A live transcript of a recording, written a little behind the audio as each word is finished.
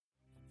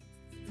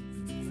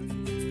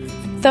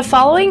The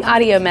following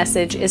audio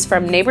message is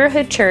from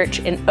Neighborhood Church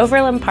in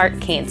Overland Park,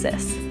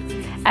 Kansas.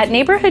 At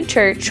Neighborhood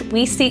Church,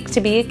 we seek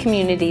to be a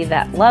community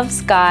that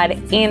loves God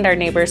and our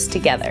neighbors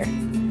together.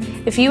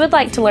 If you would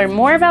like to learn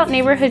more about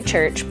Neighborhood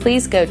Church,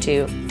 please go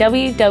to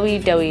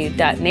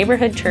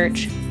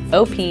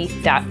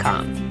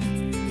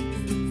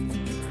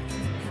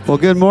www.neighborhoodchurchop.com. Well,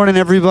 good morning,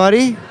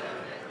 everybody.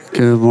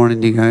 Good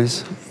morning, you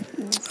guys.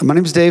 My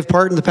name is Dave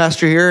Parton, the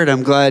pastor here, and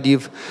I'm glad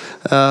you've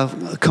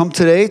come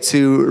today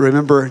to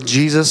remember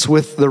Jesus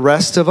with the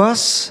rest of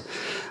us.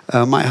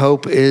 My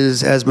hope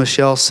is, as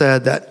Michelle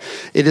said, that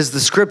it is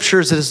the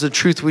scriptures, it is the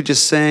truth we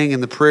just sang,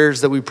 and the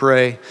prayers that we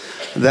pray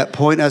that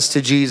point us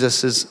to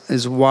Jesus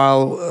is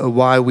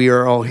why we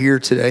are all here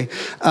today.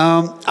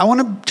 I want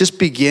to just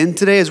begin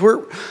today as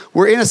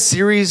we're in a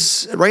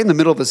series, right in the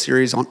middle of a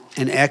series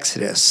in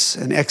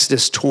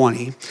Exodus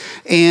 20.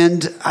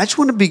 And I just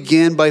want to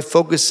begin by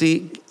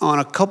focusing on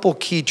a couple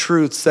key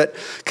truths that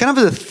kind of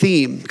as a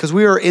theme, because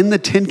we are in the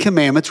 10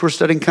 Commandments. We're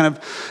studying kind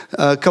of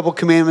a couple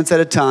commandments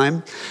at a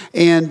time.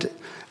 And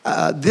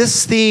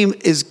this theme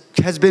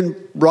has been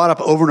brought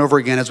up over and over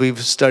again as we've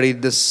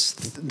studied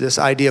this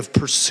idea of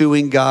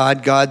pursuing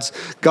God. God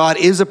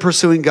is a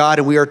pursuing God,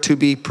 and we are to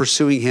be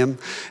pursuing him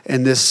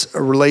in this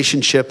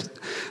relationship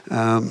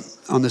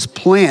on this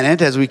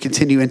planet as we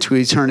continue into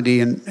eternity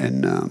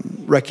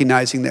and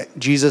recognizing that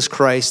Jesus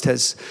Christ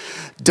has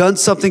done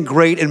something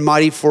great and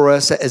mighty for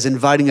us as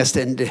inviting us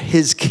into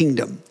his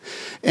kingdom.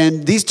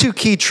 And these two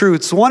key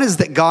truths, one is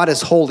that God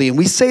is holy, and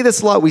we say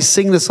this a lot, we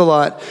sing this a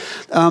lot,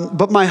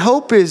 but my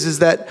hope is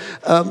that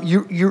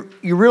you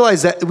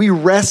realize that we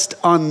rest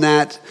on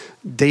that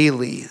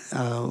daily,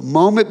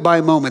 moment by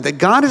moment, that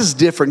God is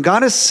different,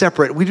 God is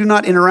separate. We do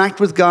not interact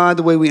with God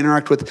the way we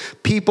interact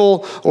with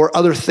people or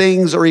other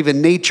things or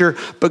even nature,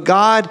 but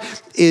God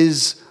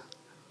is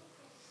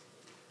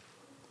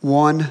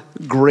one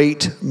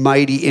great,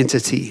 mighty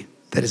entity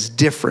that is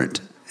different.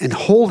 And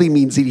holy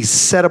means that he's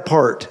set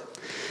apart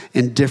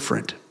and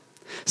different.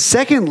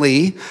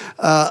 Secondly,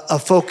 a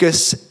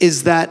focus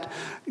is that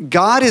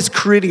God is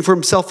creating for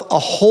himself a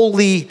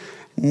holy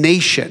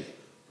nation.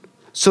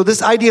 So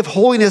this idea of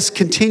holiness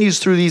continues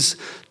through these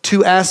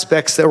two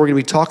aspects that we're going to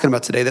be talking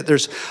about today, that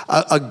there's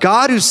a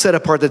God who's set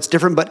apart that's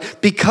different, but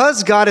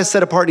because God is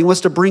set apart and he wants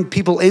to bring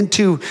people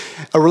into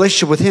a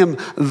relationship with him,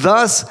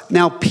 thus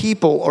now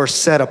people are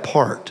set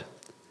apart.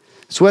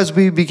 So as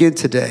we begin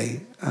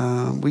today,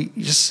 we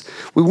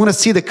want to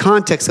see the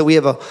context that we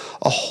have a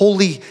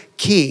holy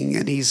king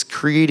and he's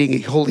creating a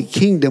holy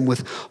kingdom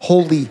with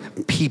holy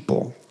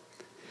people.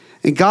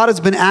 And God has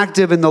been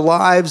active in the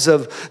lives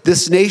of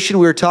this nation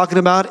we were talking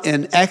about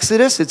in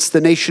Exodus. It's the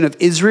nation of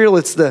Israel.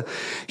 It's the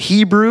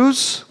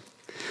Hebrews.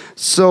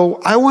 So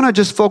I want to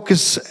just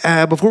focus,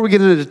 before we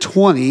get into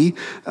 20,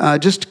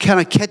 just to kind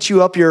of catch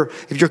you up.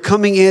 If you're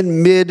coming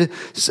in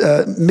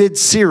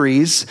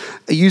mid-series,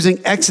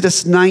 using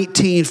Exodus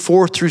 19,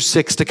 4 through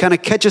 6, to kind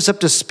of catch us up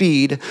to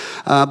speed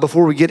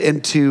before we get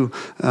into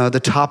the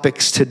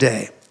topics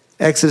today.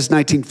 Exodus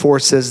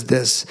 19:4 says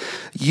this: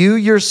 "You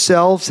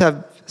yourselves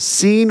have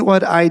seen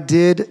what I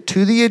did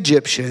to the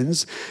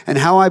Egyptians and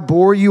how I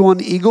bore you on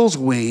eagle's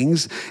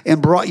wings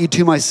and brought you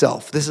to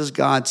myself." This is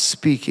God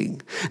speaking.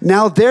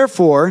 "Now,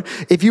 therefore,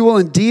 if you will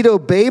indeed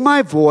obey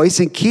my voice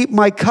and keep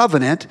my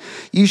covenant,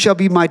 you shall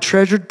be my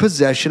treasured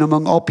possession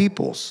among all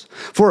peoples.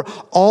 For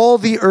all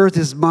the earth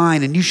is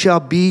mine, and you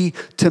shall be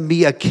to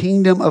me a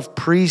kingdom of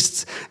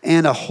priests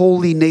and a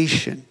holy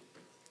nation."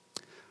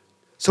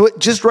 So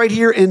just right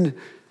here in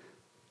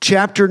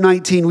Chapter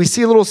 19, we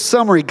see a little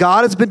summary.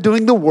 God has been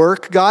doing the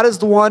work. God is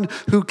the one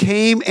who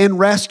came and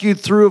rescued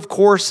through, of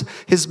course,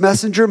 his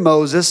messenger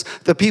Moses,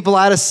 the people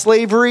out of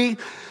slavery,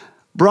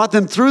 brought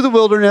them through the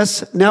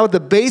wilderness. Now at the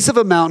base of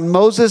a mountain,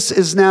 Moses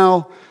is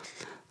now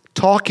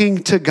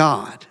talking to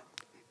God.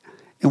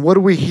 And what are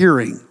we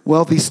hearing?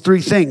 Well, these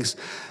three things.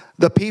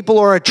 The people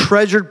are a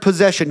treasured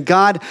possession.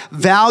 God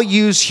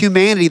values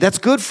humanity. That's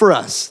good for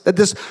us. That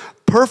this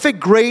perfect,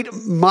 great,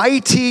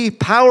 mighty,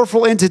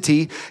 powerful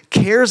entity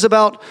cares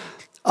about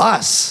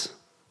us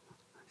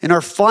and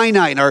our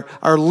finite, our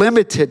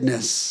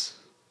limitedness.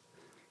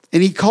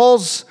 And he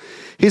calls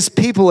his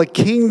people a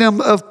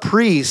kingdom of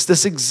priests,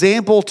 this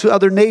example to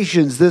other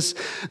nations, this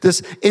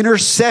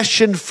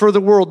intercession for the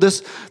world,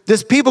 this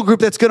people group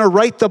that's going to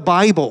write the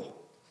Bible.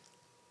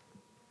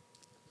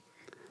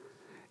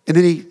 And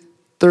then he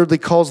thirdly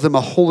calls them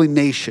a holy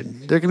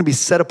nation. They're going to be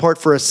set apart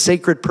for a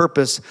sacred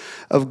purpose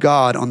of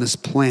God on this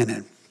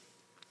planet.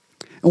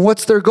 And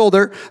what's their goal?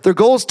 Their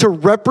goal is to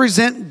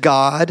represent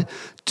God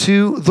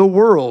to the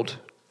world.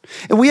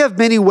 And we have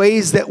many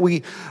ways that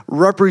we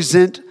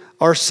represent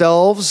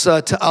ourselves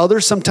to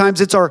others. Sometimes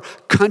it's our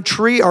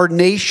country, our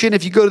nation.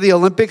 If you go to the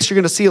Olympics, you're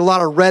going to see a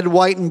lot of red,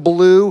 white, and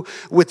blue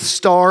with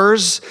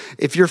stars.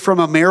 If you're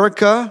from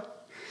America,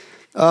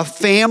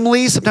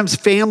 families, sometimes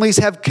families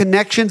have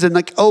connections and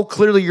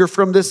clearly you're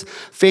from this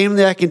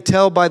family. I can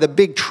tell by the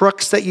big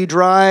trucks that you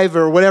drive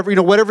or whatever,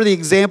 whatever the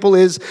example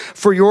is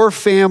for your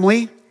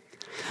family.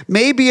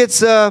 Maybe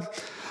it's an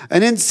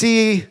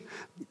NCAA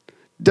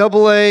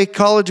AA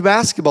college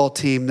basketball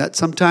team that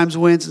sometimes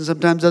wins and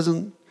sometimes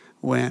doesn't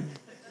win.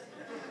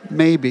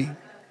 Maybe.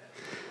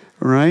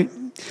 Right?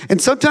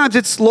 And sometimes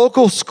it's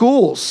local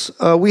schools.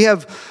 We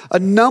have a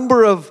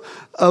number of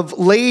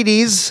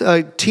ladies,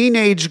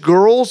 teenage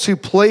girls who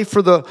play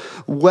for the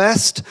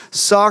West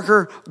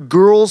Soccer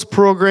Girls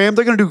Program.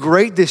 They're going to do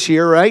great this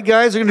year, right,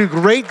 guys? They're going to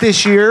do great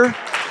this year.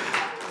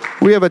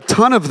 We have a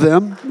ton of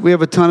them.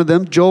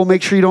 Joel,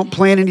 make sure you don't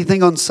plan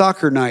anything on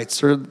soccer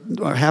nights, or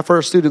half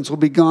our students will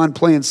be gone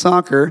playing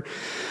soccer.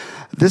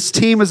 This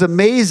team is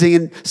amazing,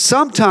 and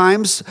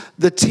sometimes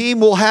the team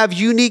will have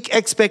unique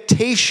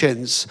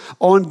expectations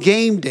on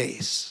game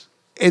days.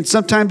 And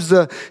sometimes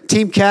the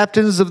team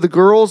captains of the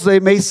girls, they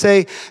may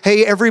say,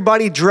 hey,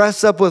 everybody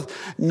dress up with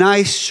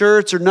nice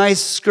shirts or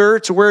nice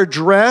skirts or wear a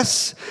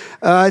dress.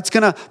 It's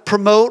going to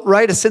promote,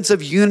 right, a sense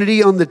of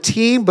unity on the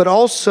team. But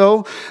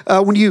also,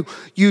 when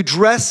you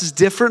dress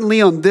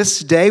differently on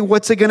this day,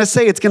 what's it going to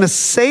say? It's going to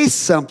say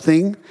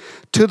something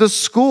to the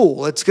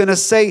school. It's going to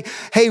say,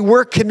 hey,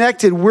 we're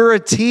connected. We're a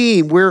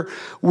team. We're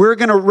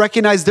going to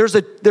recognize there's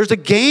a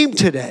game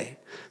today.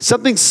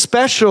 Something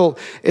special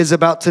is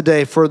about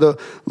today for the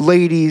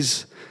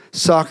ladies'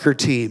 soccer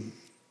team.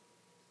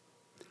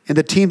 And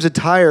the team's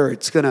attire,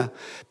 it's going to,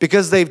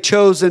 because they've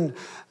chosen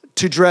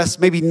to dress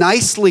maybe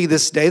nicely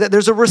this day, that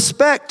there's a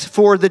respect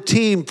for the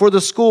team, for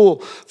the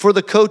school, for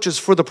the coaches,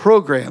 for the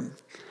program.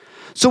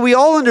 So we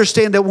all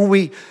understand that when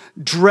we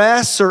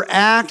dress or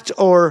act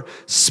or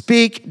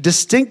speak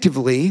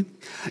distinctively,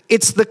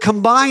 it's the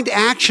combined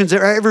actions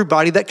of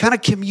everybody that kind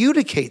of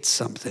communicates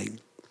something.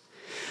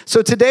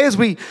 So today, as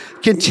we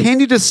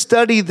continue to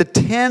study the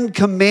 10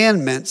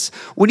 commandments,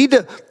 we need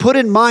to put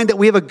in mind that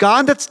we have a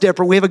God that's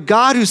different. We have a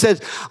God who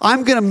says,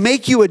 I'm going to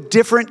make you a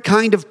different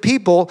kind of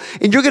people,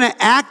 and you're going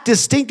to act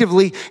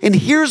distinctively, and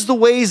here's the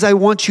ways I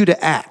want you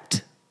to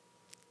act.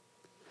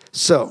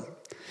 So,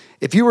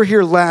 if you were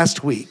here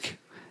last week,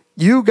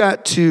 you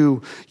got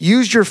to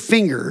use your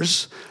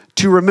fingers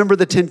to remember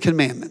the 10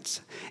 commandments.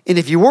 And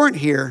if you weren't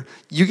here,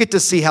 you get to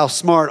see how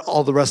smart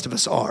all the rest of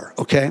us are,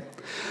 okay?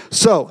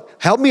 So,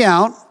 help me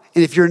out.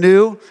 And if you're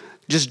new,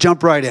 just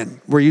jump right in.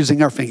 We're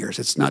using our fingers.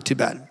 It's not too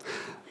bad.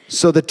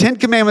 So the 10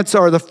 commandments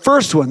are the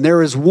first one.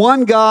 There is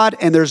one God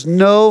and there's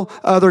no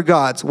other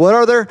gods. What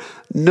are there?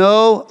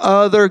 No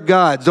other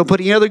gods. Don't put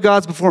any other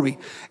gods before me.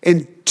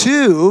 And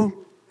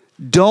 2,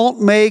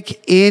 don't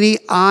make any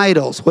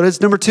idols. What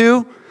is number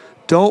 2?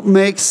 Don't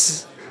make,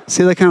 see,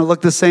 they kind of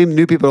look the same.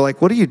 New people are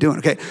like, what are you doing?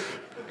 Okay.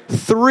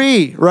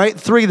 3, right?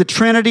 3, the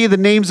Trinity, the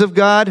names of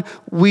God.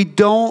 We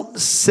don't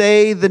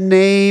say the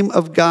name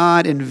of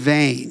God in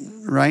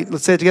vain, right?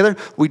 Let's say it together.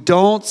 We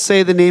don't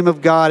say the name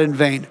of God in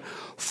vain.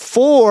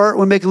 4,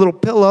 we make a little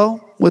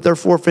pillow with our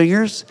 4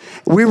 fingers.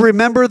 We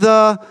remember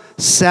the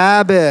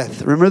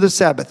Sabbath. Remember the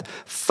Sabbath.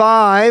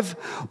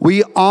 5,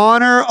 we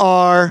honor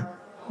our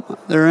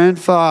mother and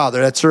father.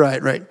 That's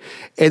right.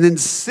 And then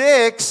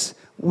 6,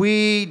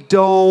 we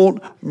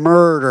don't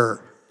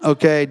murder.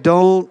 Okay,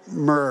 don't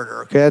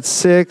murder. Okay, that's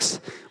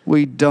 6.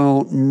 We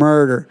don't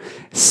murder.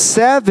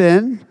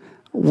 7,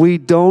 we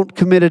don't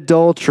commit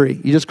adultery.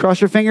 You just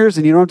cross your fingers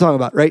and you know what I'm talking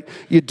about, right?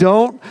 You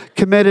don't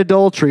commit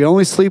adultery.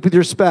 Only sleep with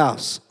your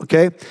spouse.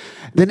 Okay?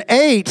 Then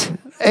 8,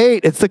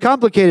 it's the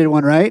complicated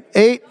one, right?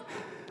 8,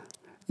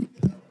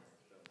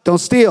 don't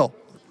steal.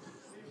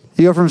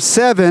 You go from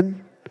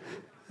 7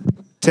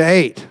 to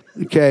 8.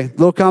 Okay, a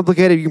little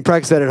complicated. You can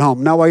practice that at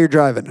home, not while you're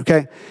driving.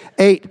 Okay?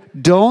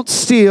 8, don't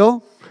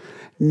steal.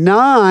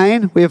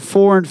 9, we have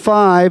 4 and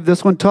 5.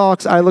 This one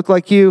talks, I look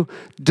like you.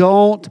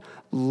 Don't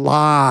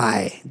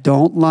lie.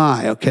 Don't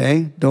lie,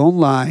 okay? Don't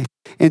lie.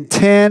 And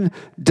 10,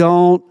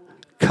 don't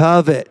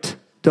covet.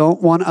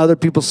 Don't want other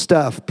people's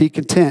stuff. Be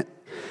content.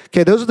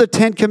 Okay, those are the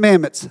 10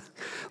 commandments. A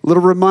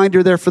little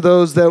reminder there for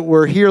those that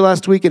were here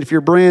last week. And if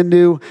you're brand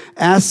new,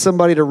 ask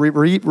somebody to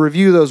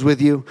review those with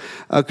you.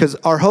 Because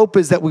our hope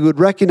is that we would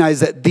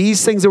recognize that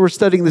these things that we're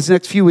studying this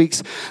next few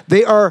weeks,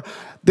 they are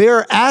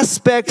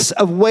aspects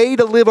of way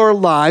to live our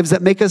lives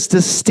that make us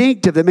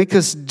distinctive, that make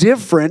us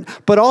different,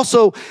 but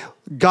also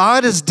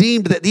God has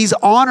deemed that these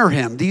honor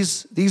him.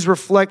 These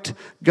reflect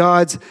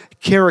God's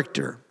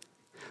character.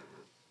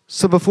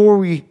 So before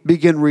we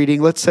begin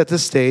reading, let's set the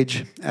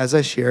stage. As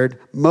I shared,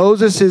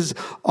 Moses is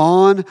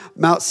on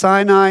Mount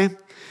Sinai,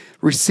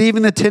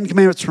 receiving the 10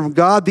 commandments from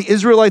God. The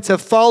Israelites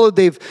have followed.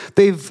 They've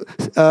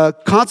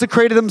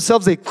consecrated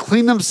themselves. They've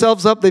cleaned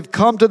themselves up. They've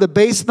come to the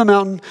base of the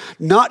mountain,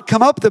 not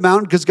come up the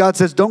mountain, because God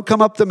says, don't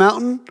come up the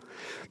mountain,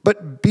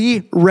 but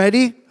be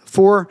ready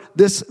for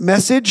this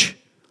message.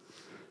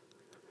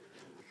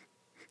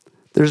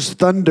 There's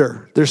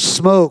thunder, there's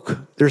smoke,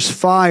 there's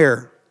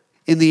fire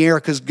in the air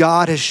because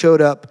God has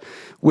showed up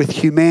with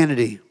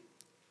humanity.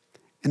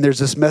 And there's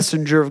this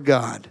messenger of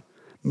God,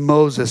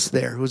 Moses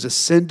there, who's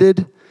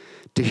ascended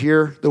to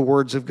hear the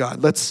words of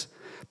God. Let's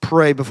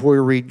pray before we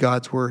read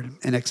God's word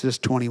in Exodus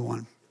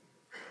 21.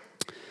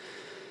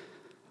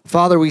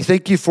 Father, we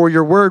thank you for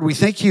your word. We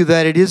thank you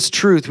that it is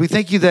truth. We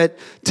thank you that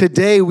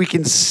today we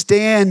can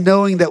stand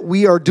knowing that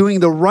we are doing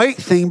the right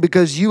thing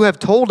because you have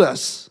told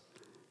us.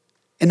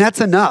 And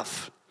that's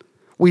enough.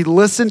 We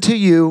listen to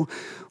you.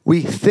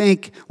 We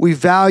think, we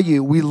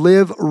value, we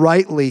live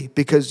rightly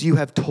because you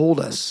have told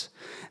us.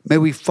 May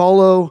we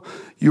follow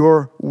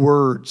your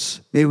words.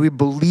 May we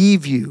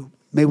believe you.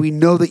 May we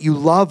know that you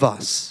love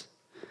us.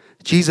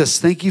 Jesus,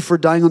 thank you for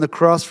dying on the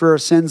cross for our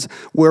sins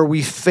where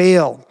we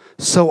fail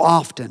so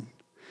often.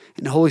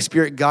 And Holy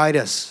Spirit, guide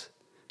us.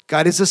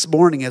 Guide us this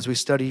morning as we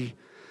study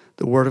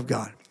the Word of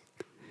God.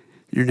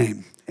 In your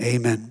name,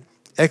 amen.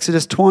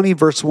 Exodus 20,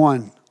 verse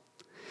 1.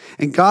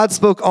 And God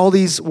spoke all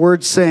these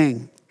words,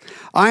 saying,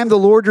 I am the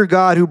Lord your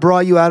God who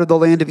brought you out of the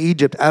land of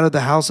Egypt, out of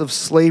the house of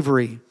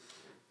slavery.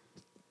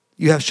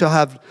 You shall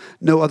have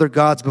no other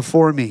gods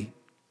before me.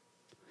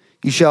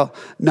 You shall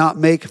not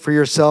make for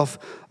yourself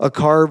a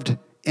carved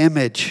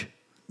image.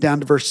 Down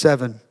to verse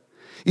 7.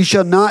 You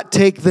shall not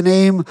take the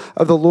name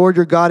of the Lord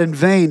your God in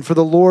vain, for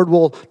the Lord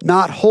will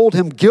not hold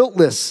him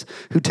guiltless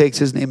who takes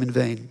his name in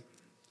vain.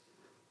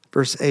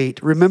 Verse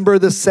 8, remember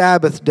the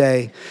Sabbath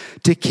day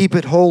to keep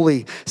it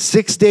holy.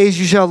 6 days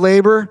you shall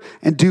labor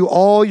and do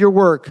all your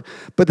work.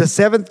 But the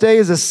seventh day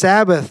is a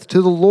Sabbath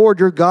to the Lord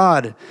your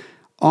God.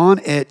 On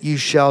it you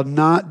shall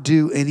not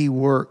do any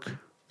work.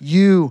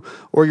 You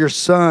or your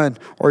son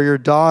or your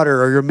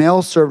daughter or your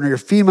male servant or your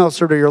female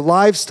servant or your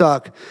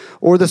livestock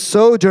or the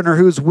sojourner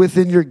who is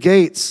within your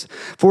gates.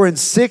 For in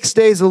 6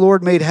 days the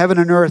Lord made heaven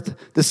and earth,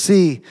 the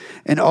sea,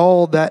 and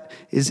all that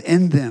is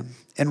in them,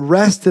 and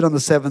rested on the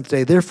seventh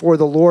day. Therefore,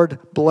 the Lord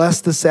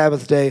blessed the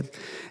Sabbath day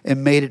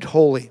and made it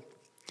holy.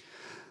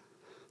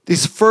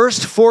 These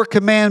first 4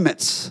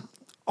 commandments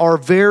are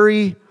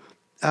very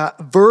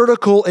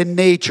vertical in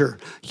nature.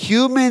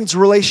 Humans'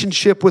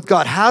 relationship with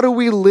God. How do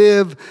we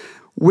live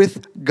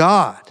with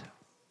God?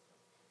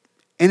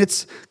 And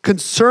it's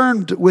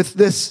concerned with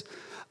this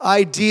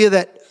idea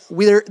that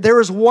there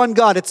is one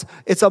God.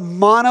 It's a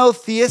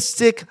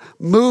monotheistic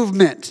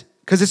movement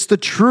because it's the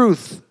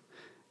truth.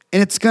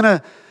 And it's going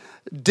to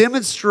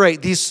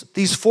demonstrate,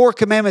 these 4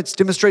 commandments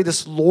demonstrate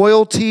this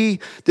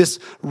loyalty, this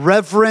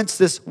reverence,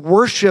 this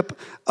worship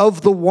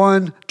of the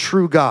one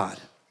true God.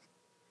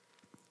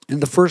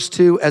 And the first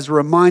 2, as a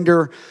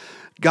reminder,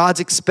 God's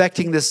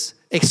expecting this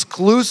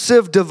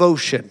exclusive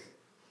devotion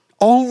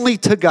only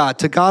to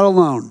God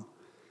alone.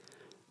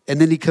 And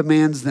then he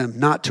commands them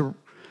not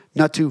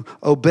to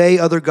obey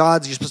other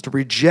gods. You're supposed to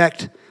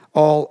reject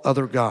all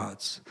other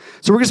gods.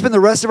 So we're going to spend the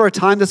rest of our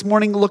time this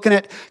morning looking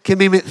at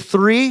commandment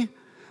 3,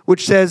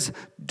 which says,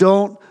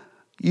 don't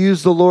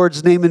use the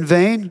Lord's name in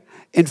vain.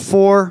 And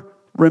 4,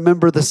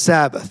 remember the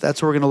Sabbath.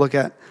 That's what we're going to look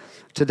at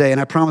today. And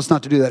I promise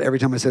not to do that every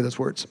time I say those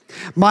words.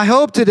 My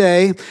hope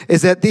today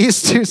is that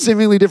these 2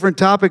 seemingly different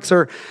topics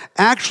are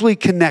actually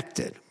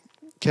connected,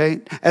 okay,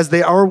 as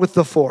they are with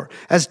the 4.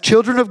 As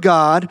children of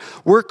God,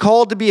 we're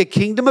called to be a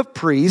kingdom of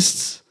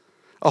priests,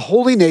 a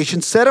holy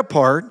nation set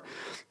apart,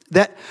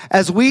 that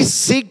as we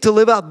seek to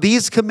live out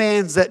these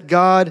commands that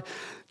God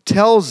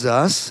tells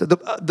us,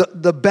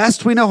 the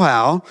best we know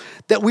how,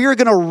 that we are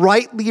going to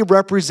rightly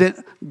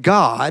represent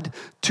God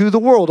to the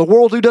world. A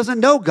world who doesn't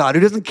know God,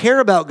 who doesn't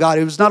care about God,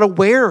 who's not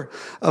aware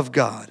of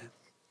God.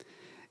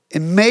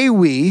 And may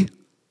we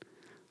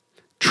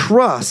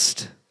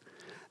trust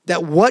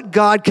that what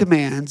God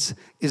commands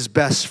is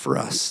best for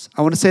us.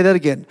 I want to say that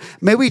again.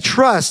 May we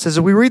trust, as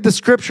we read the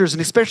scriptures,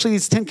 and especially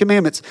these 10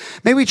 commandments,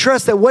 may we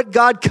trust that what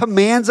God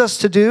commands us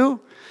to do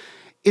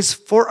is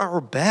for our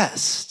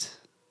best.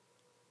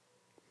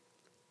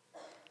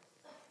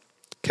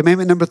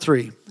 Commandment number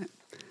 3. I'm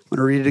going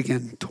to read it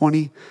again.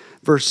 20,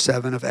 verse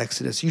 7 of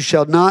Exodus. You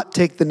shall not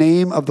take the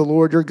name of the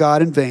Lord your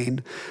God in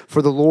vain,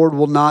 for the Lord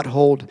will not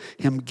hold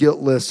him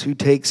guiltless who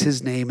takes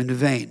his name in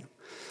vain.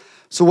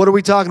 So what are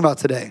we talking about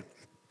today?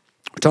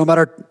 We're talking about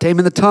our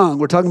taming the tongue.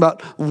 We're talking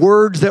about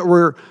words that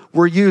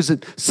we're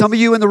using. Some of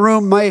you in the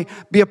room might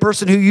be a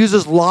person who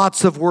uses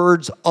lots of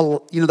words.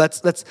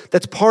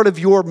 That's part of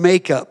your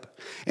makeup.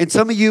 And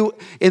some of you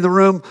in the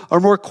room are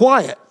more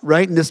quiet,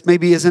 right? And this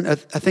maybe isn't a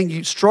thing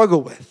you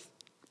struggle with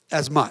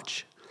as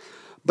much.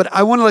 But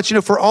I want to let you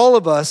know, for all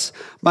of us,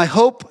 my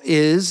hope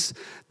is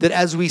that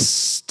as we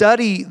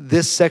study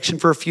this section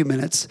for a few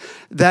minutes,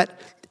 that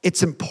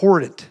it's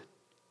important.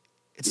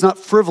 It's not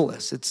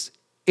frivolous.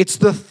 It's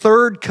the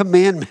 3rd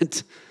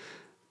commandment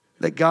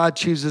that God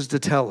chooses to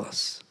tell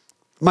us.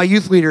 My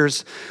youth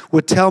leaders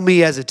would tell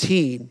me as a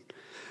teen,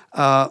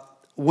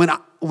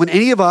 when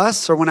any of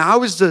us, or when I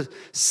was to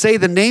say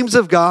the names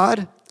of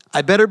God,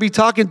 I better be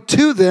talking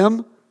to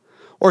them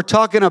or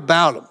talking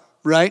about them,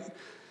 right?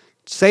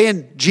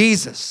 Saying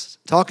Jesus,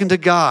 talking to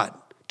God,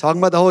 talking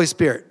about the Holy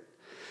Spirit.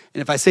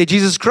 And if I say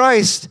Jesus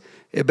Christ,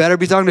 it better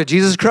be talking to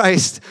Jesus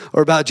Christ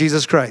or about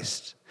Jesus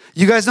Christ.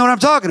 You guys know what I'm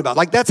talking about.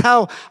 Like, that's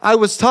how I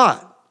was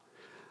taught.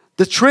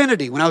 The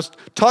Trinity, when I was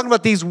talking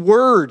about these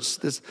words,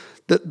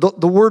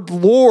 the word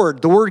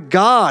Lord, the word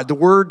God, the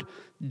word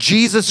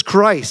Jesus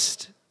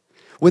Christ,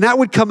 when that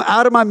would come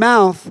out of my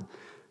mouth,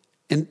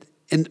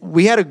 and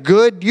we had a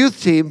good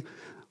youth team.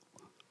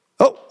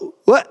 Oh,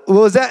 what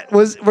was that?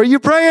 Were you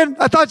praying?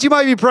 I thought you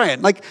might be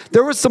praying. Like,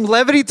 there was some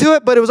levity to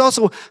it, but it was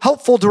also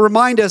helpful to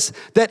remind us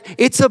that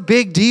it's a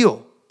big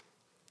deal.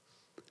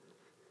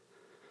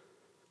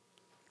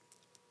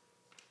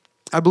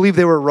 I believe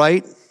they were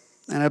right,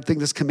 and I think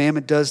this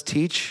commandment does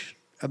teach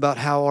about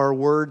how our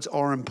words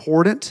are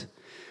important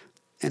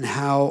and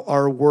how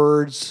our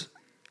words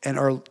and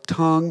our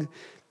tongue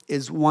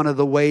is one of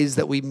the ways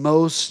that we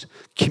most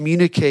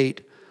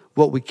communicate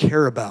what we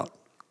care about.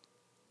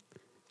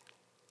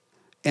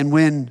 And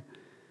when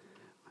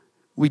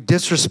we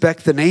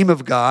disrespect the name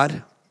of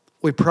God,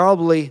 we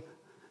probably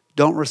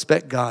don't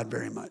respect God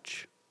very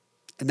much.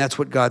 And that's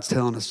what God's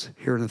telling us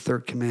here in the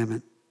third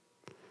commandment.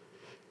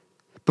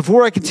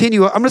 Before I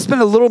continue, I'm going to spend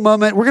a little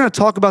moment. We're going to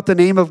talk about the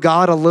name of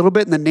God a little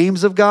bit and the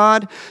names of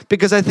God,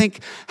 because I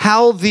think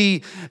how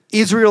the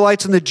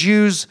Israelites and the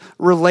Jews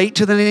relate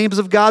to the names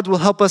of God will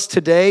help us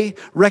today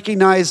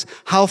recognize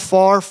how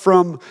far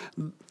from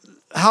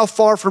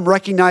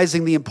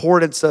recognizing the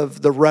importance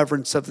of the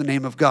reverence of the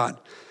name of God.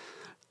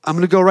 I'm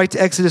going to go right to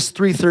Exodus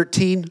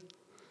 3:13.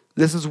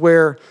 This is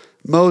where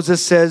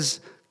Moses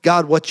says,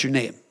 God, what's your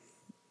name?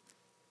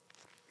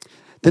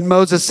 Then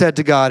Moses said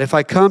to God, if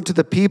I come to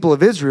the people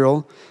of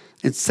Israel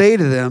and say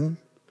to them,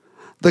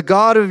 the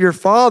God of your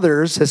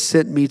fathers has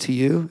sent me to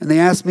you, and they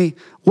ask me,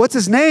 what's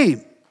his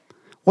name?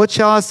 What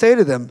shall I say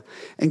to them?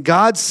 And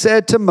God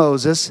said to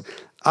Moses,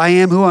 I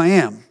am who I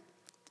am.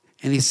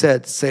 And he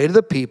said, say to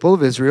the people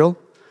of Israel,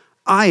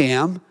 I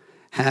am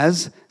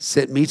has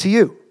sent me to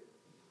you.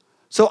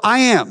 So I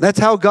am. That's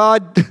how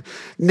God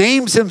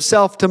names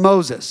himself to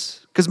Moses.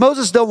 Because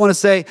Moses don't want to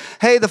say,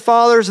 hey, the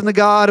fathers and the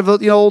God of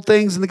old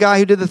things and the guy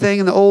who did the thing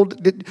and the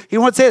old. He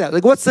don't want to say that.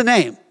 Like, what's the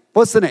name?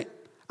 What's the name?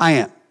 I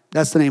am.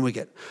 That's the name we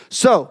get.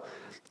 So,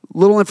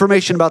 little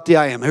information about the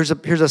I am. Here's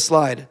a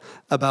slide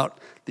about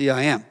the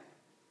I am.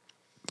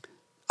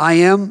 I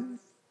am,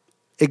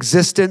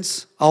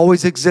 existence,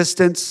 always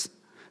existence.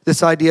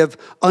 This idea of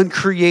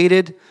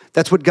uncreated.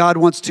 That's what God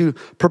wants to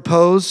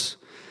propose.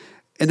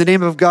 In the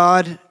name of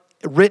God,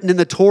 written in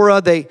the Torah,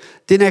 they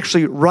didn't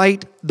actually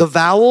write the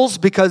vowels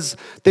because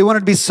they wanted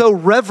to be so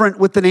reverent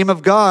with the name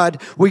of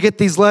God. We get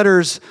these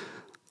letters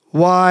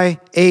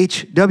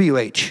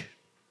YHWH.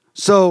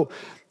 So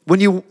when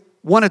you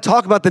want to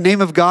talk about the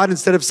name of God,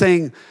 instead of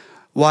saying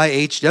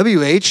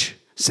YHWH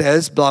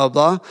says blah,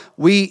 blah,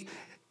 we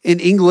in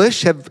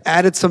English have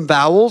added some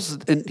vowels.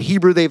 In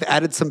Hebrew, they've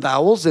added some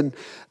vowels. And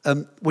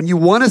when you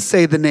want to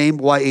say the name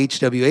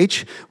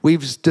YHWH,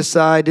 we've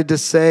decided to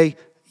say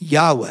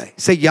Yahweh.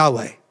 Say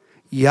Yahweh.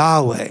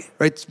 Yahweh,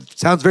 right?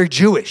 Sounds very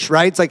Jewish,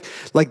 right? It's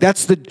like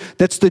that's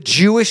the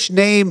Jewish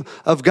name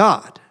of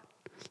God.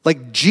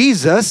 Like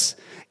Jesus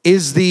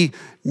is the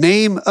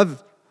name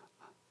of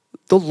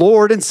the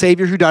Lord and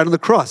Savior who died on the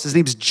cross. His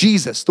name's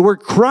Jesus. The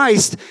word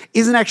Christ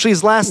isn't actually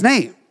his last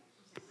name.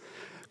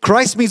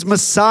 Christ means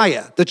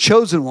Messiah, the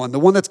chosen one, the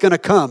one that's going to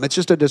come. It's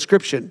just a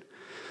description.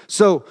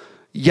 So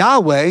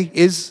Yahweh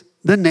is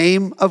the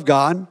name of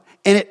God,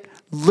 and it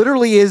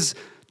literally is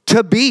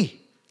to be.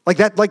 Like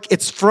that, like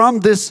it's from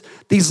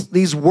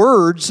these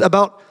words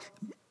about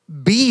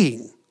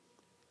being,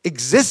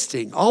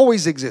 existing,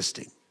 always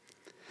existing.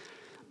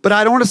 But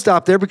I don't want to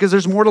stop there because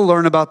there's more to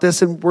learn about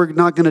this, and we're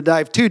not going to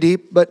dive too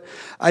deep. But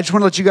I just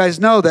want to let you guys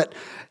know that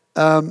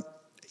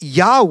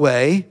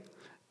Yahweh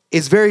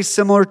is very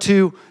similar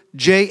to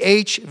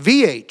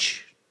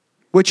JHVH,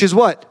 which is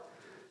what?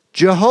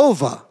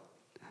 Jehovah.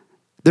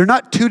 They're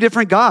not two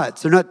different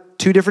gods. They're not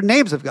two different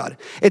names of God.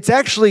 It's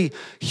actually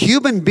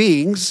human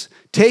beings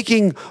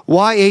taking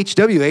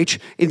YHWH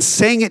and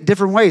saying it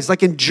different ways.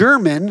 Like in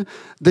German,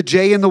 the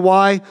J and the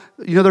Y,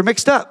 they're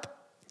mixed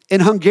up.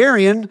 In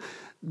Hungarian,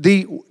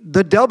 the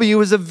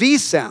W is a V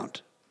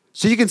sound.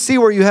 So you can see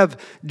where you have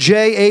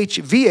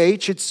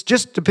JHVH. It's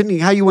just depending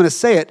how you want to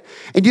say it.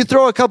 And you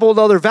throw a couple of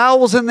other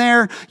vowels in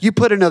there. You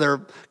put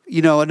another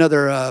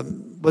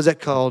what's that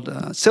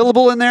called?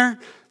 Syllable in there.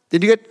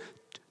 Then you get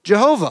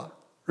Jehovah,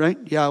 right?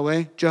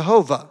 Yahweh,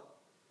 Jehovah.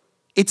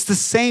 It's the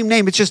same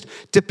name. It's just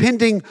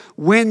depending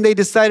when they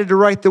decided to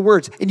write the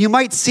words. And you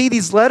might see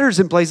these letters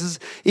in places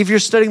if you're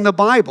studying the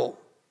Bible.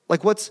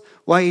 Like what's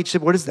YH?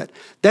 What is that?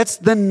 That's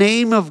the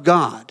name of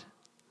God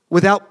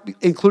without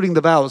including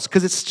the vowels,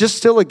 because it's just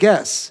still a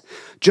guess.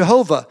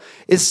 Jehovah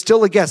is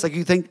still a guess. Like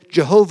you think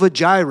Jehovah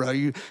Jireh.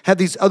 You have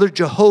these other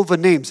Jehovah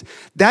names.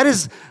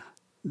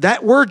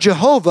 That word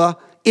Jehovah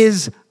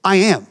is I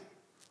am.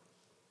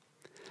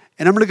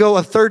 And I'm going to go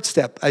a third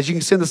step, as you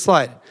can see on the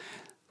slide.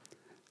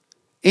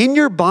 In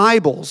your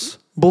Bibles,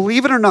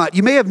 believe it or not,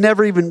 you may have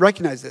never even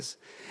recognized this.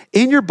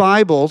 In your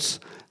Bibles,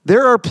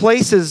 there are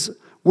places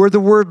where the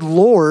word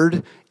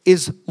Lord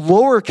is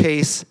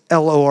lowercase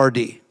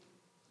L-O-R-D.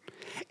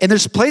 And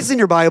there's places in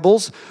your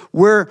Bibles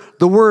where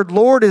the word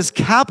Lord is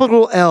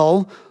capital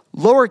L,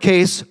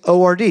 lowercase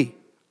O-R-D.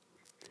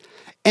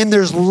 And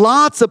there's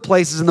lots of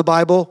places in the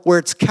Bible where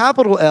it's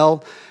capital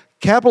L,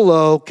 capital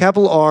O,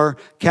 capital R,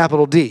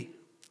 capital D.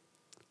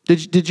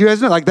 Did you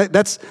guys know? Like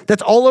that's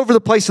all over the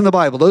place in the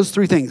Bible, those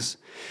three things.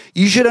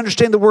 You should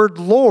understand the word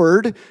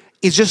Lord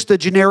is just a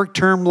generic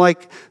term,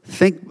 like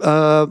think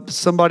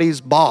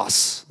somebody's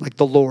boss, like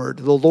the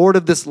Lord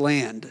of this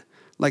land.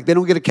 Like they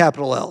don't get a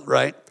capital L,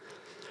 right?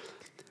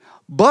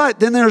 But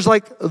then there's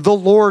like the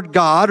Lord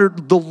God or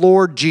the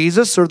Lord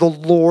Jesus or the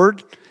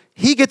Lord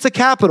he gets a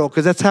capital,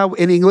 because that's how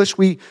in English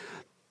we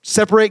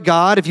separate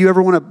God. If you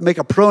ever want to make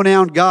a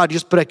pronoun God, you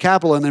just put a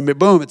capital and then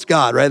boom, it's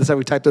God, right? That's how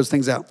we type those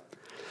things out.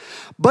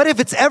 But if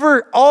it's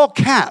ever all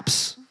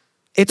caps,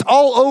 it's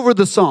all over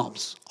the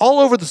Psalms, all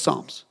over the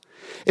Psalms.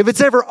 If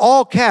it's ever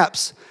all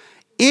caps,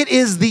 it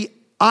is the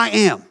I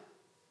am.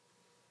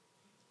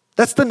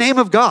 That's the name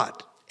of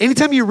God.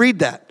 Anytime you read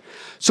that.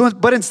 So,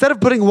 but instead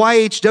of putting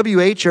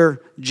YHWH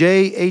or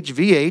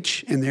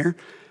JHVH in there,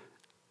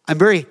 I'm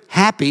very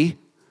happy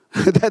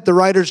that the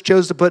writers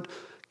chose to put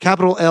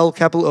capital L,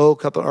 capital O,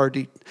 capital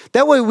RD.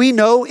 That way we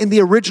know in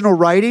the original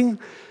writing,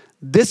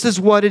 this is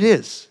what it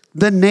is.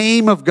 The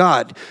name of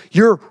God.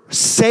 You're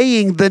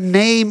saying the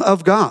name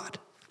of God.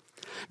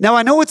 Now,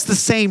 I know it's the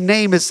same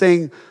name as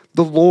saying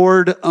the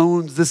Lord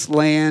owns this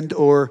land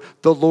or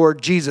the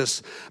Lord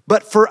Jesus.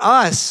 But for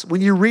us,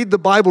 when you read the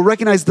Bible,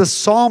 recognize the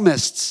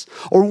psalmists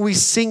or when we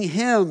sing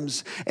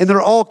hymns and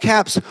they're all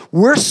caps,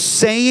 we're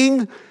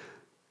saying,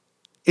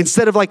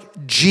 instead of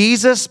like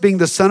Jesus being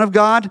the Son of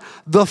God,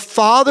 the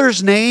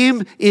Father's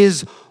name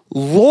is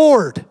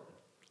Lord,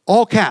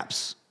 all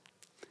caps.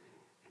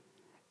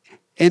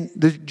 And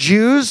the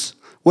Jews,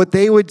 what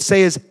they would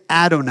say is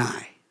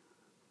Adonai.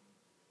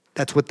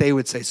 That's what they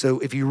would say. So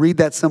if you read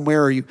that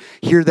somewhere or you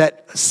hear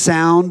that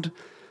sound,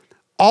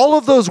 all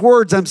of those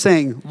words I'm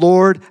saying,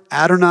 Lord,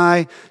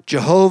 Adonai,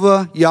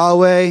 Jehovah,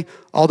 Yahweh,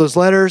 all those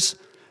letters,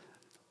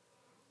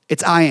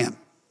 it's I am.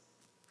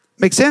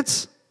 Make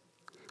sense?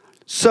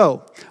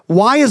 So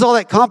why is all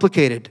that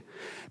complicated?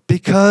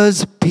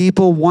 Because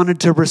people wanted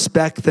to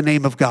respect the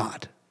name of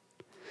God.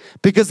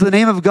 Because the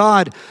name of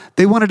God,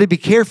 they wanted to be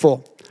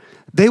careful.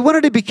 They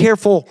wanted to be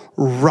careful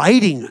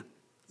writing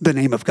the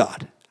name of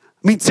God.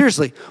 I mean,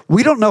 seriously,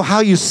 we don't know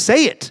how you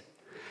say it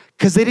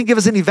because they didn't give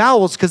us any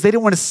vowels because they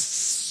didn't want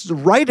to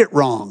write it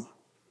wrong.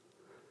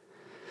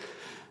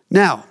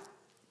 Now,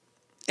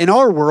 in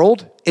our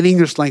world, in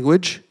English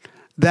language,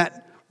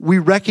 that we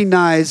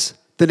recognize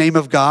the name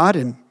of God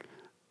and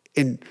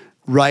in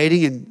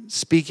writing and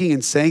speaking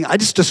and saying. I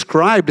just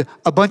described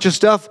a bunch of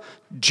stuff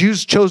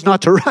Jews chose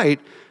not to write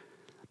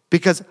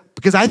because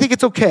I think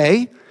it's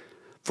okay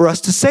for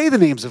us to say the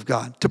names of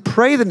God, to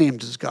pray the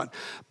names of God.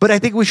 But I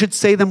think we should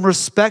say them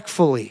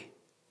respectfully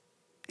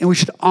and we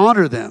should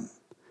honor them.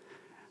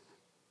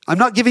 I'm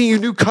not giving you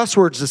new cuss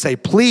words to say,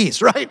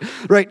 please, right?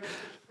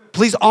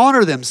 Please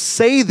honor them,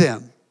 say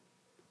them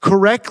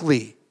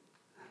correctly.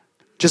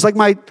 Just like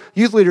my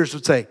youth leaders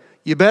would say,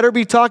 you better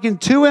be talking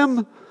to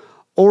him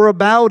or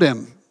about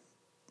him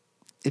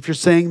if you're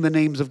saying the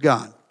names of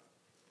God.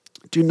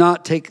 Do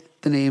not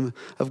take the name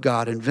of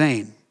God in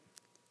vain.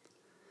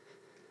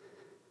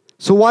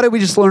 So why did we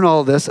just learn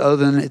all of this other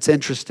than it's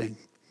interesting?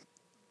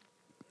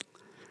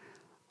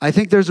 I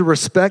think there's a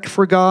respect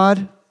for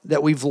God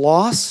that we've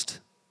lost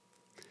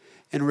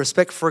and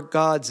respect for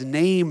God's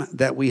name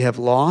that we have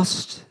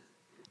lost.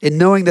 In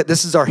knowing that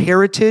this is our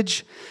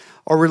heritage,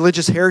 our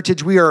religious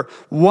heritage, we are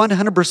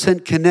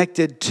 100%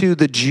 connected to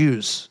the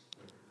Jews.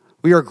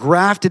 We are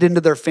grafted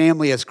into their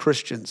family as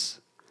Christians.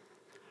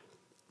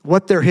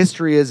 What their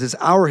history is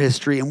our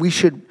history, and we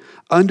should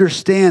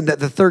understand that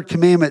the third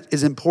commandment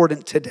is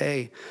important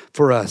today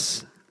for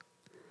us.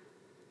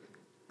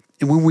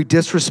 And when we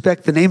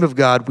disrespect the name of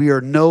God, we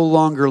are no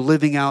longer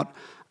living out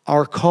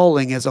our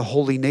calling as a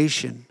holy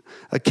nation,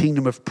 a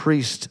kingdom of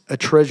priests, a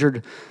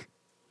treasured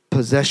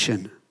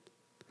possession.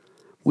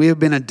 We have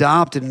been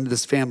adopted into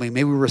this family.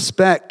 May we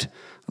respect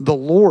the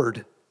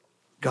Lord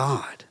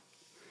God.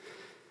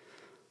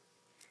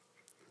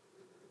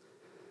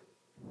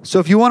 So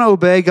if you want to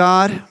obey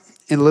God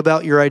and live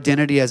out your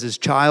identity as his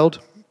child,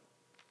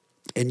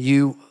 and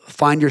you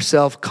find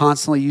yourself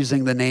constantly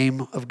using the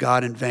name of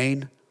God in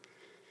vain,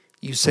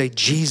 you say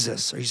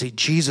Jesus, or you say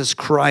Jesus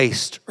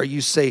Christ, or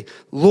you say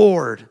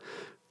Lord,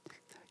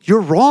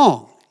 you're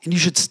wrong, and you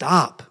should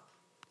stop.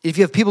 If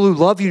you have people who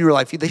love you in your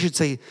life, they should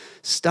say,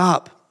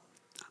 stop.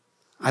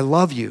 I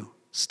love you.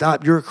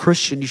 Stop. You're a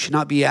Christian. You should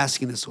not be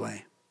asking this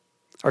way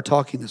or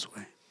talking this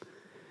way.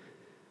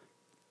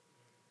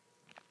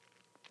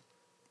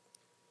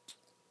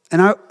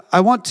 And I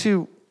want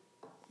to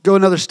go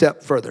another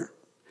step further,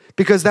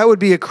 because that would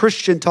be a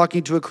Christian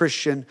talking to a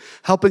Christian,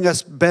 helping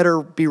us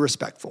better be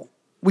respectful.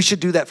 We should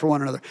do that for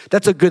one another.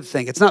 That's a good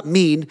thing. It's not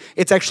mean.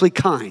 It's actually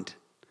kind.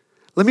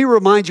 Let me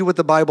remind you what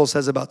the Bible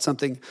says about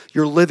something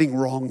you're living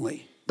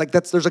wrongly.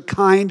 There's a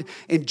kind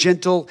and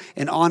gentle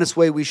and honest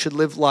way we should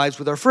live lives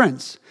with our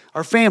friends,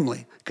 our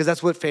family, because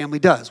that's what family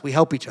does. We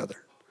help each other.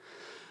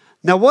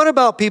 Now, what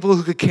about people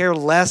who could care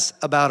less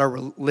about our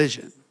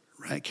religion,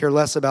 right? Care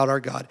less about our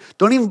God.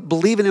 Don't even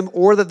believe in him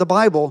or that the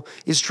Bible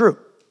is true.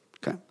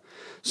 Okay.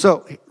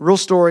 So, real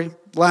story.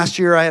 Last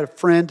year, I had a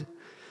friend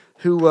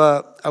who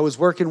I was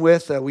working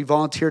with. We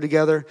volunteered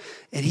together.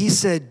 And he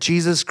said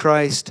Jesus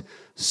Christ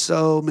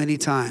so many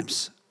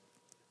times.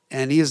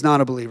 And he is not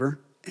a believer.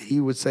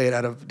 He would say it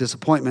out of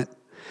disappointment.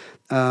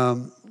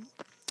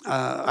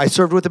 I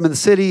served with him in the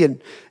city,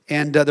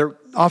 and there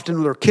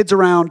often were kids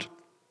around.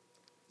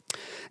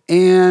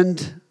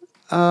 And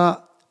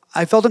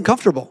I felt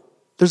uncomfortable.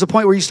 There's a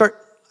point where you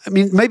start, I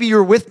mean, maybe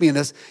you're with me in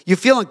this. You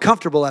feel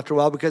uncomfortable after a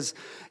while because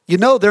you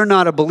know they're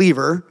not a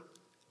believer.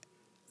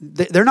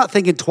 They're not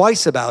thinking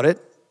twice about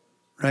it,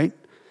 right?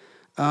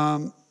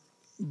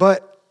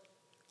 But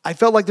I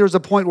felt like there was a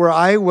point where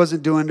I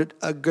wasn't doing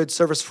a good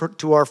service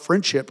to our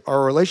friendship,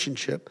 our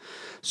relationship.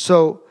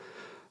 So,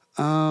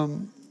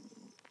 and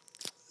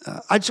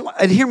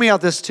hear me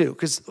out this too,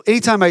 because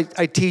anytime I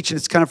teach, and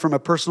it's kind of from a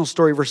personal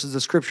story versus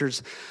the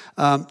scriptures,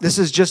 this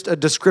is just a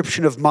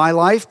description of my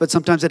life, but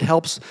sometimes it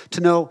helps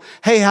to know,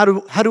 hey, how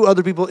do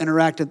other people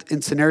interact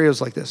in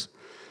scenarios like this?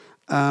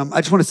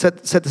 I just want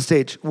to set the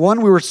stage.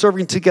 One, we were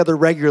serving together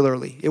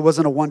regularly. It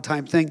wasn't a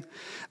one-time thing.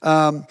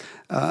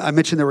 I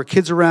mentioned there were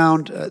kids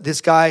around.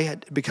 This guy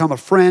had become a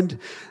friend,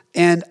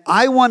 and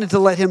I wanted to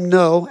let him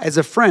know, as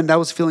a friend, I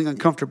was feeling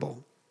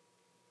uncomfortable.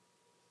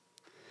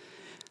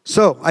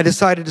 So I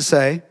decided to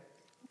say,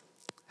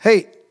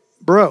 hey,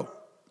 bro,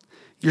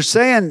 you're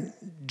saying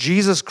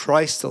Jesus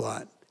Christ a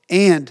lot.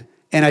 And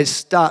I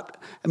stopped.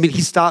 I mean,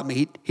 he stopped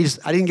me.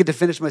 I didn't get to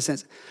finish my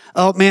sentence.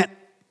 Oh, man.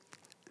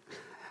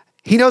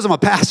 He knows I'm a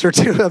pastor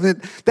too. I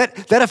mean,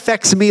 that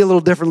affects me a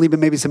little differently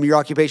than maybe some of your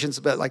occupations.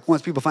 But like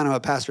once people find I'm a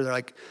pastor,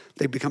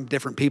 they become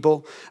different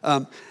people.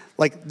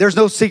 Like there's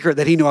no secret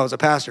that he knew I was a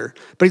pastor.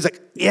 But he's like,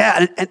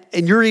 yeah,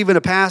 and you're even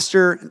a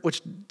pastor,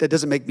 which that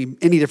doesn't make me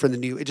any different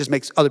than you. It just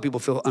makes other people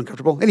feel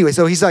uncomfortable. Anyway,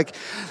 so he's like,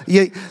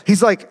 yeah,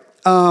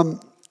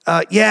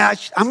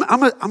 I'm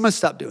gonna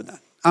stop doing that.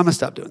 I'm gonna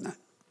stop doing that.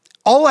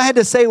 All I had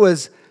to say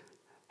was,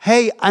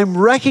 hey, I'm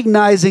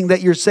recognizing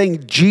that you're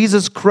saying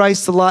Jesus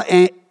Christ a lot,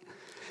 and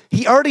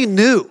he already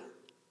knew.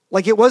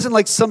 Like it wasn't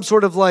like some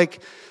sort of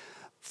like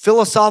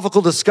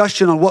philosophical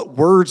discussion on what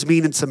words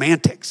mean in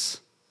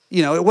semantics.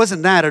 You know, it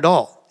wasn't that at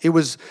all. It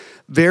was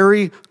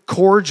very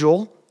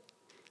cordial.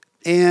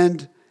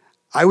 And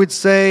I would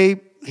say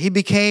he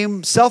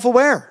became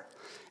self-aware.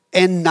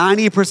 And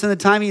 90% of the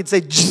time he'd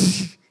say,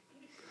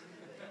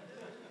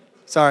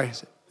 sorry.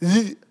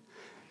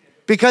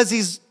 Because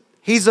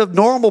he's a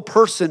normal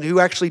person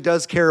who actually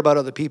does care about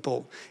other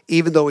people,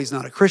 even though he's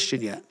not a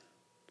Christian yet.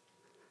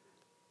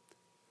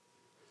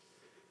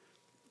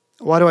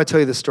 Why do I tell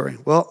you this story?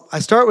 Well, I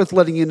start with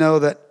letting you know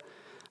that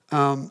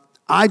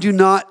I do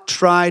not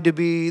try to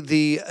be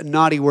the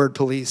naughty word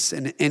police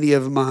in any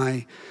of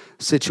my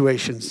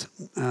situations,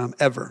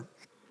 ever.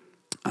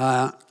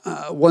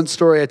 One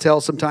story I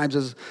tell sometimes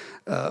is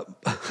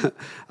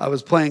I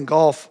was playing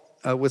golf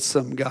with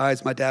some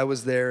guys. My dad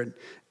was there,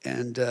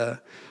 and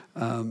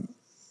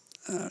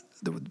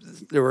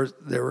there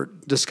were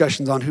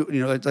discussions on who,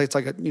 it's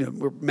like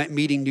we're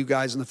meeting new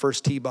guys in the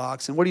first tee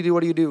box, and what do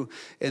you do?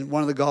 And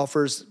one of the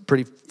golfers,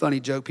 pretty funny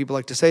joke people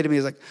like to say to me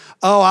is like,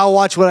 oh, I'll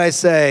watch what I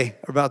say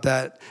about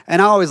that.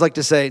 And I always like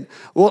to say,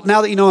 well,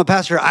 now that you know I'm a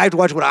pastor, I have to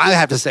watch what I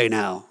have to say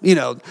now.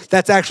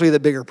 That's actually the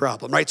bigger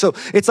problem, right? So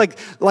it's like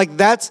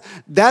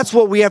that's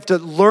what we have to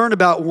learn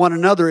about one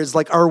another, is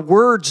like our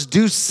words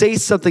do say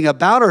something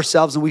about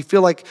ourselves, and we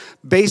feel like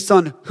based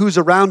on who's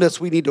around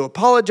us, we need to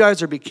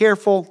apologize or be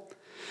careful.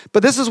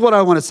 But this is what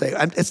I want to say.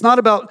 It's not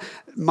about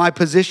my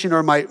position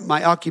or my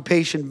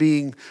occupation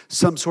being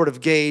some sort of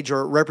gauge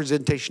or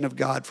representation of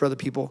God for other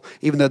people,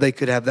 even though they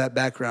could have that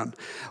background.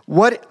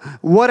 What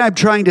I'm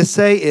trying to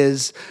say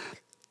is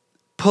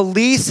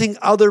policing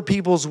other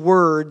people's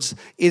words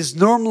is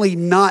normally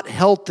not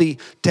healthy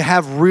to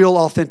have real,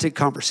 authentic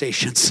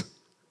conversations.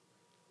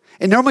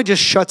 It normally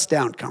just shuts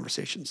down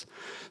conversations.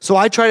 So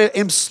I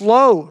am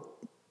slow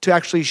to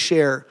actually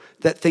share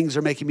that things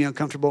are making me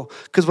uncomfortable.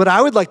 Because what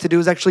I would like to do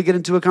is actually get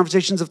into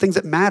conversations of things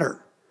that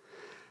matter.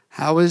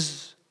 How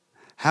is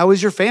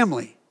your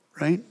family,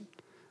 right?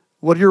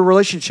 What are your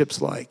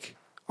relationships like?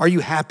 Are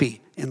you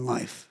happy in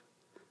life?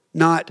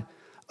 Not,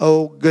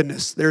 oh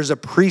goodness, there's a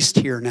priest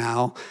here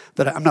now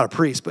that I'm not a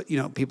priest, but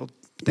people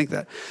think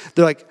that.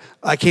 They're like,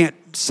 I can't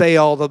say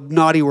all the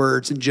naughty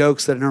words and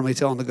jokes that I normally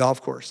tell on the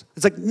golf course.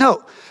 It's like,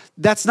 no,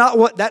 that's not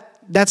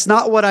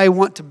what I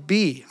want to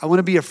be. I want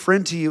to be a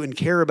friend to you and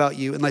care about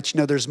you and let you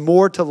know there's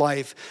more to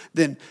life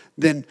than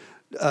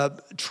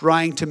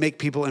trying to make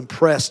people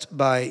impressed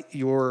by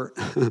your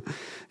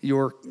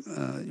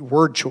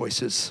word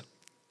choices.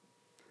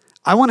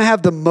 I want to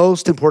have the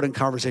most important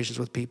conversations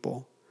with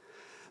people.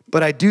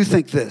 But I do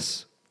think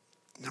this.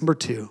 Number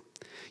 2,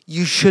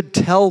 you should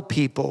tell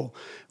people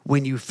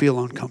when you feel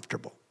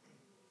uncomfortable.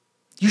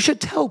 You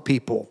should tell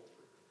people.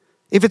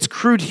 If it's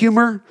crude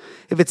humor,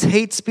 if it's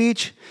hate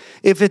speech,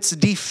 if it's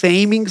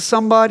defaming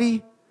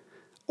somebody,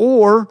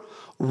 or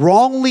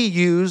wrongly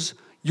use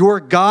your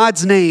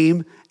God's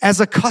name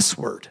as a cuss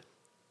word.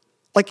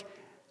 Like,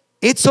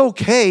 it's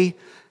okay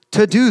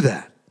to do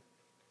that.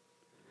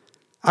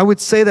 I would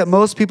say that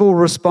most people will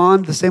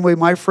respond the same way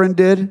my friend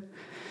did.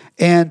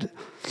 And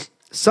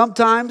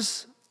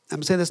sometimes,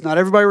 I'm saying this, not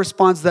everybody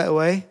responds that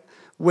way.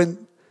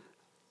 When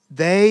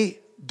they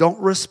don't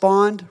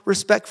respond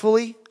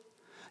respectfully,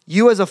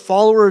 you as a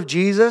follower of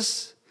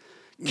Jesus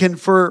can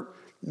for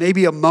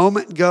maybe a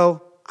moment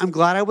go, I'm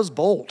glad I was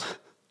bold.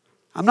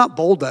 I'm not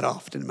bold that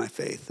often in my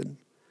faith. And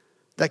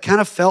that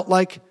kind of felt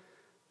like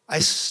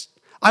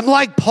I'm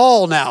like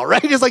Paul now,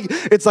 right?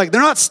 It's like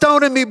they're not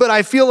stoning me, but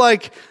I feel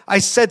like I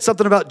said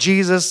something about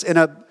Jesus in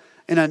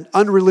an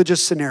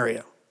unreligious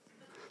scenario.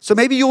 So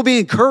maybe you'll be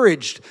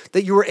encouraged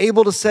that you were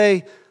able to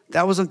say,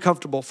 that was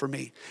uncomfortable for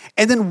me.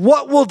 And then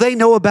what will they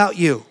know about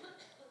you?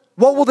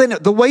 What will they know?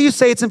 The way you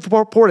say it's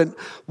important,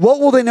 what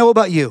will they know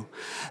about you?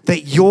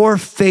 That your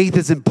faith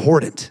is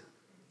important.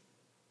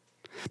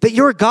 That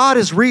your God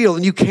is real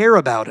and you care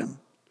about him.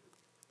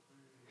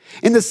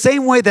 In the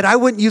same way that I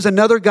wouldn't use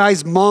another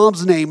guy's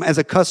mom's name as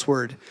a cuss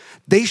word,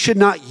 they should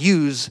not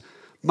use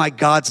my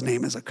God's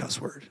name as a cuss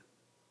word.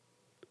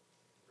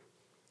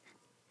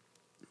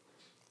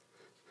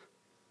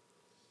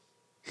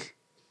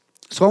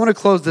 So I want to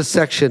close this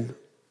section.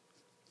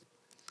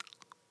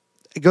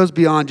 It goes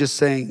beyond just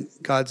saying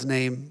God's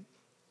name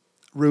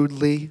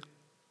rudely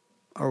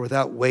or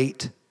without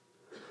weight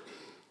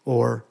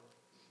or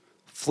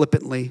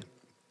flippantly.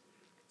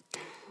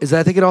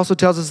 I think it also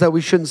tells us that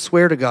we shouldn't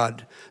swear to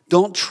God.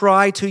 Don't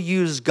try to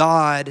use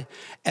God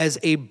as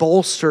a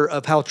bolster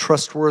of how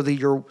trustworthy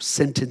your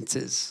sentence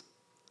is.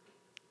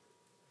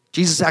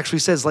 Jesus actually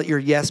says, let your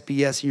yes be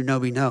yes, your no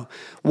be no.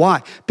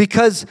 Why?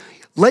 Because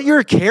let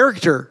your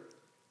character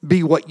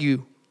be what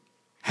you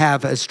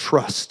have as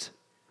trust.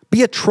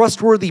 Be a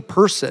trustworthy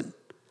person.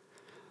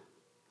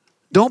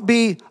 Don't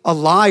be a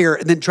liar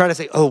and then try to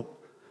say, oh,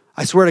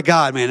 I swear to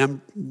God, man,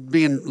 I'm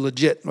being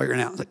legit right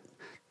now. Like,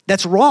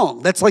 that's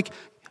wrong. That's like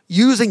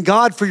using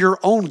God for your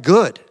own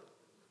good.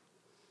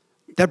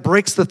 That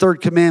breaks the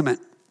third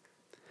commandment.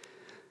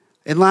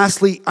 And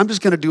lastly, I'm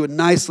just going to do a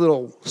nice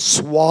little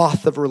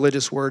swath of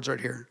religious words right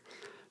here.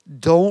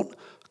 Don't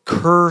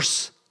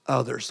curse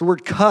others. The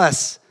word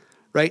cuss,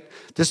 right?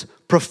 This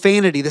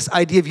profanity, this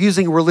idea of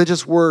using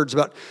religious words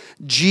about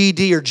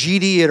GD or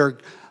GD it or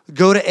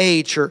go to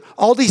H or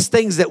all these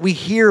things that we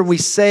hear and we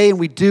say and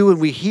we do and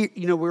we hear,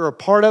 we're a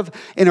part of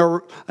in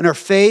our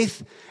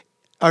faith,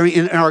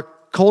 in our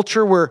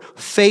culture where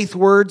faith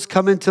words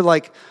come into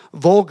like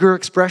vulgar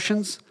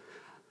expressions.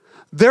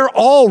 They're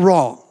all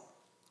wrong.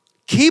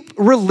 Keep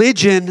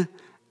religion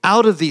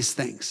out of these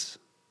things.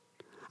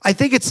 I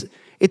think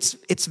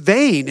it's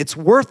vain. It's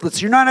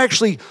worthless. You're not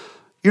actually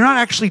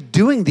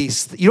doing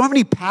these. You don't have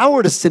any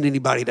power to send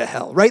anybody to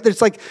hell, right?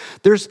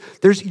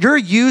 You're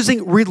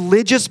using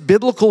religious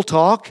biblical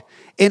talk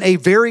in a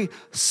very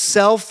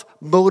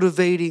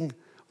self-motivating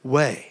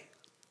way.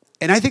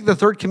 And I think the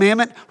third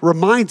commandment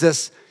reminds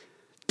us,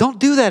 don't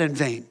do that in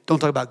vain. Don't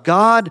talk about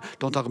God.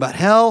 Don't talk about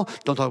hell.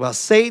 Don't talk about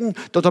Satan.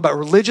 Don't talk about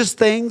religious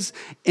things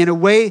in a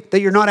way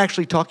that you're not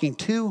actually talking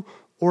to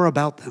or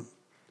about them.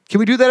 Can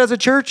we do that as a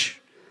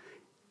church?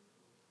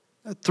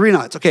 3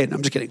 nods. Okay, no,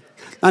 I'm just kidding.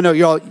 I know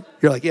you're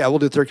like, yeah, we'll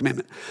do the third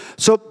commandment.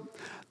 So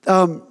I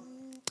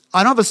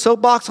don't have a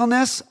soapbox on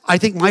this. I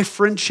think my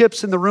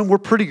friendships in the room, we're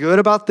pretty good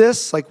about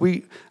this. I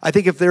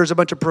think if there's a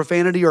bunch of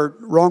profanity or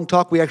wrong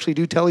talk, we actually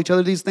do tell each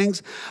other these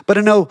things. But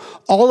I know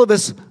all of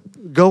us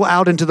go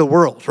out into the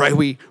world, right?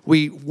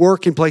 We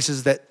work in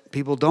places that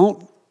people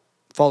don't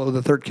follow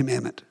the third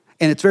commandment.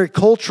 And it's very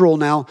cultural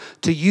now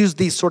to use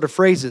these sort of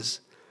phrases.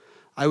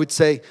 I would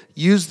say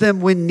use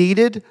them when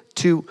needed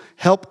to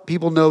help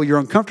people know you're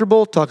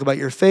uncomfortable, talk about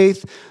your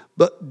faith,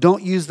 but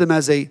don't use them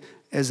as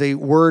a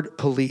word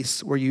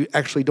police where you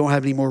actually don't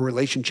have any more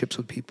relationships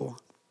with people.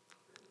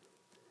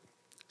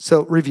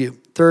 So review.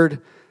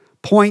 Third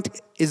point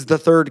is the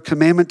third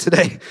commandment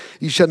today.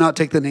 You shall not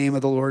take the name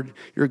of the Lord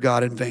your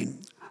God in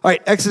vain. All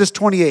right, Exodus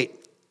 28.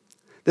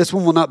 This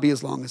one will not be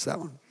as long as that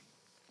one.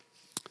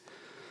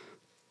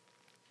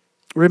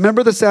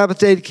 Remember the Sabbath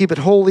day to keep it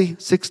holy.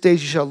 6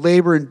 days you shall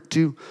labor and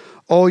do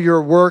all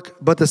your work,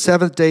 but the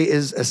seventh day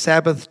is a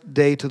Sabbath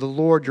day to the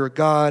Lord your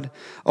God.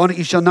 On it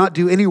you shall not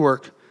do any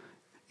work.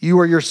 You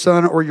or your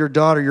son or your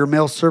daughter, your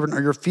male servant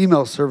or your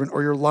female servant,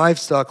 or your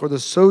livestock, or the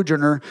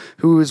sojourner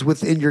who is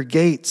within your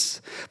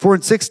gates. For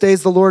in 6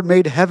 days the Lord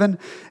made heaven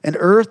and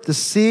earth, the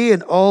sea,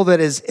 and all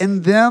that is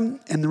in them,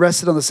 and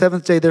rested on the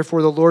seventh day.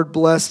 Therefore the Lord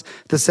blessed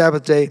the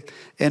Sabbath day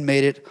and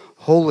made it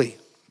holy.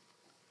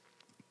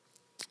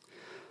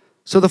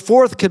 So the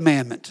fourth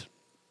commandment,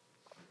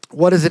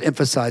 what does it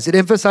emphasize? It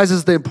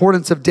emphasizes the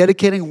importance of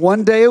dedicating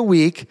 1 day a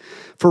week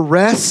for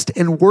rest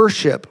and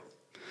worship.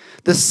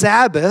 The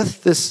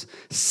Sabbath, this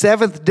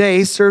seventh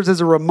day, serves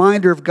as a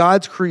reminder of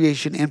God's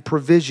creation and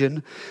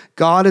provision.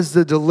 God is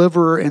the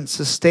deliverer and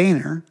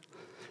sustainer,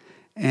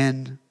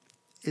 and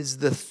it's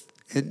the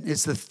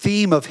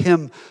theme of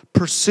him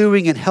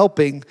pursuing and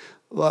helping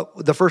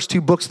the first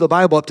 2 books of the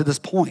Bible up to this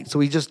point. So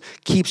he just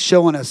keeps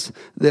showing us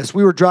this.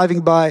 We were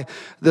driving by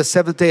the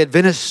Seventh-day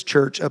Adventist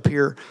church up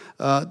here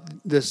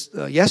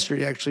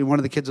yesterday, actually. One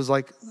of the kids was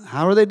like,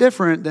 how are they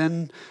different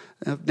than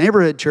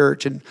neighborhood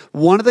church. And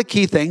one of the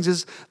key things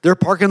is their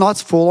parking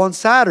lot's full on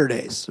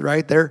Saturdays,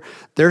 right?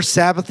 Their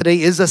Sabbath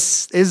day is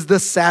the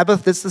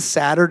Sabbath. It's the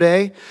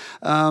Saturday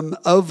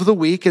of the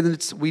week.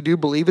 And we do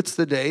believe it's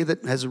the day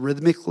that has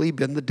rhythmically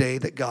been the day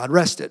that God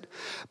rested.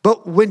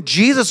 But when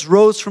Jesus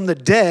rose from the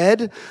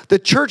dead, the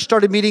church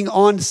started meeting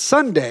on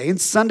Sunday,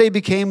 and Sunday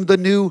became the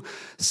new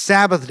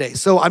Sabbath day.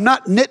 So I'm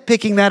not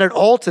nitpicking that at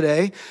all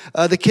today.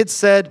 The kids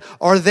said,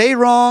 are they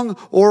wrong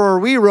or are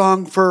we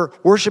wrong for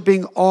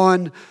worshiping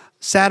on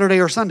Saturday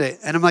or Sunday?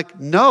 And I'm like,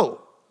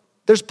 no.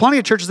 There's plenty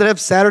of churches that have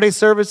Saturday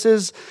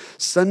services,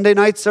 Sunday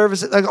night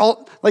services.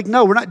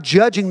 No, we're not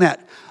judging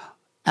that.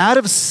 Out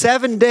of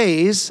 7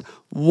 days,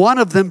 one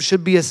of them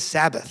should be a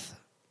Sabbath.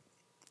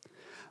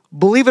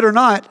 Believe it or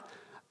not,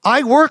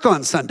 I work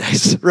on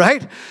Sundays,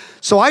 right?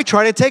 So I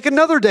try to take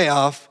another day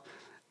off,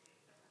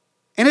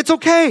 and it's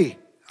okay.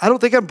 I don't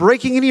think I'm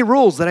breaking any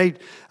rules that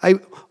I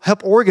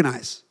help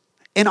organize.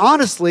 And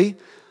honestly,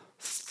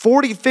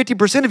 40,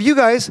 50% of you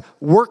guys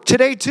work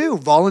today too,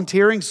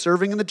 volunteering,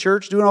 serving in the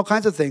church, doing all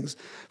kinds of things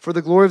for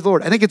the glory of the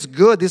Lord. I think it's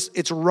good.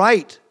 It's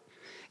right.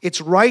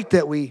 It's right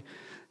that we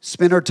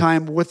spend our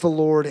time with the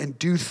Lord and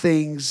do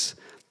things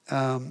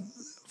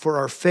for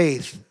our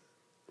faith.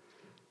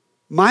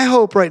 My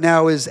hope right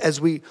now is, as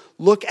we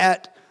look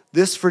at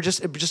this for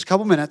just a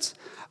couple minutes,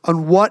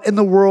 on what in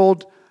the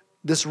world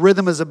this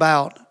rhythm is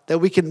about, that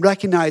we can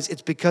recognize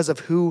it's because of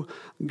who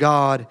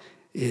God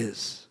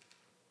is.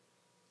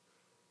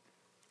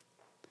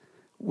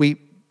 We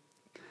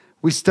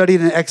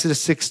studied in Exodus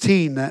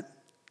 16 that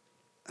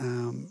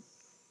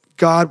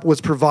God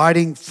was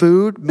providing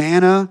food,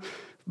 manna,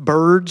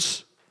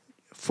 birds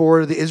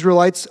for the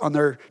Israelites on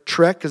their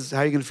trek, because how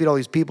are you going to feed all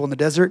these people in the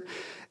desert?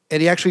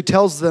 And he actually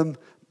tells them,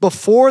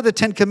 before the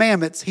 10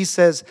 Commandments, he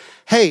says,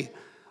 hey,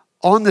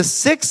 on the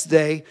 6th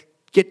day,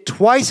 get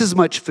twice as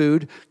much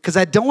food, because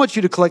I don't want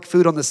you to collect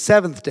food on the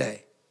 7th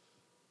day.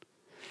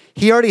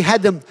 He already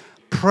had them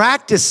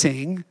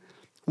practicing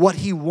what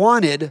he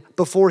wanted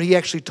before he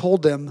actually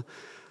told them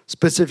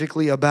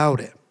specifically about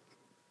it.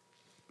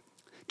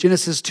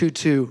 Genesis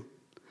 2:2.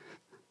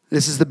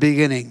 This is the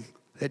beginning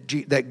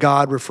that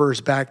God refers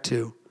back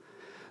to.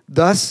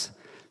 Thus,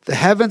 the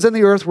heavens and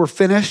the earth were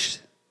finished,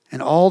 and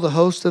all the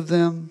host of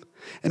them.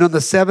 And on the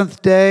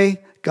 7th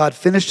day, God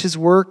finished his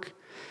work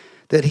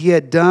that he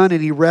had done,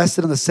 and he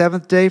rested on the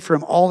 7th day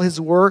from all his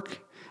work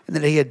and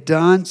that he had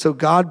done. So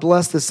God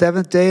blessed the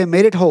 7th day and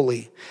made it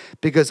holy,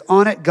 because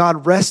on it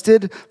God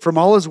rested from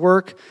all his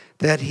work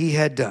that he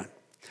had done.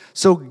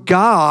 So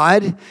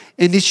God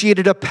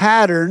initiated a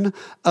pattern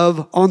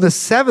of, on the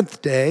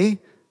 7th day,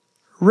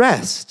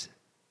 rest.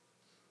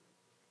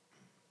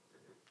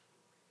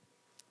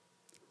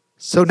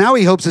 So now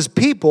he hopes his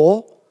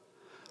people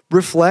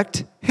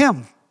reflect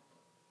him.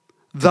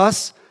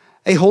 Thus,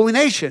 a holy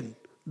nation.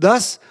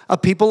 Thus, a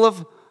people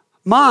of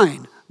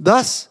mine.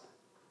 Thus,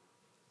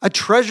 a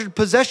treasured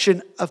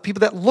possession of people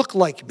that look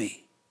like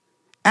me,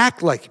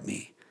 act like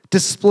me,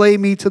 display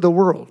me to the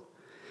world.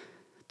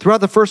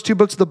 Throughout the first 2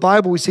 books of the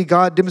Bible, we see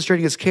God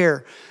demonstrating his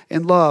care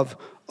and love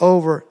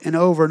over and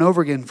over and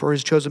over again for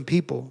his chosen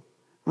people,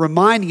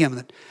 reminding him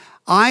that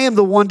I am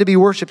the one to be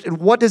worshiped. And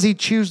what does he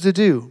choose to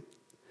do?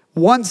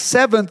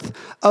 1/7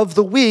 of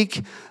the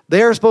week,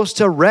 they are supposed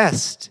to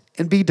rest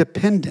and be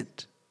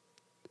dependent.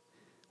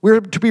 We're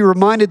to be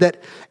reminded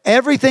that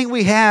everything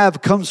we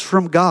have comes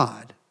from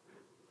God.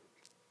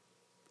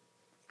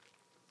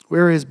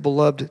 We're his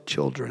beloved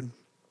children.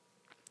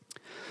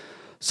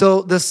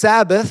 So the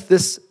Sabbath,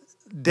 this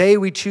day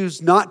we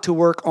choose not to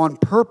work on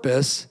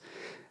purpose,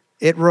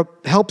 it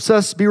helps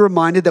us be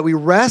reminded that we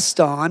rest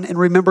on and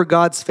remember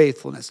God's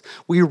faithfulness.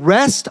 We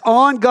rest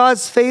on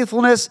God's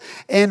faithfulness,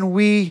 and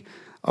we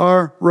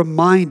are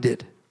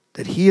reminded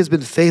that he has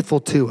been faithful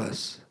to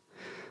us.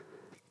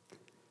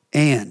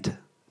 And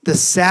the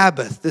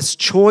Sabbath, this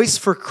choice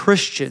for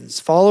Christians,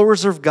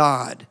 followers of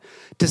God,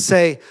 to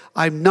say,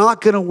 I'm not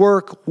going to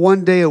work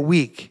 1 day a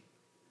week.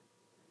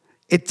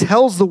 It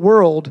tells the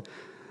world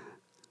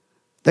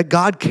that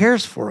God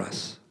cares for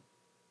us.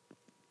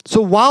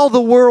 So while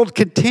the world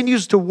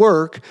continues to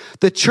work,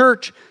 the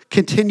church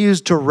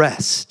continues to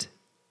rest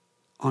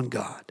on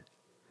God.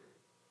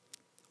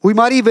 We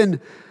might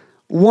even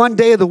 1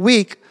 day of the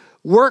week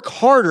work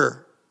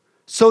harder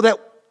so that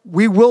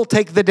we will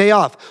take the day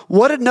off.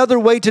 What another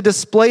way to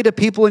display to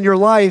people in your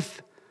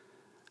life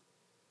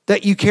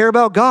that you care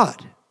about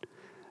God.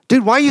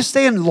 Dude, why are you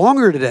staying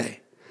longer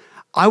today?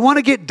 I want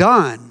to get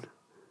done.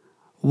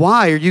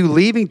 Why? Are you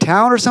leaving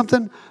town or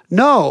something?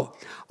 No,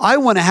 I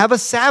want to have a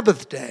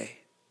Sabbath day.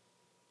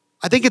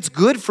 I think it's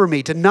good for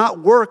me to not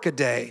work a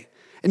day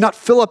and not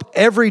fill up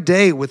every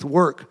day with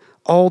work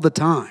all the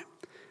time.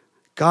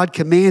 God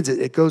commands it.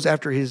 It goes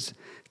after his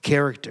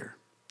character.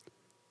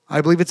 I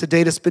believe it's a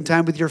day to spend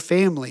time with your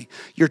family,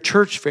 your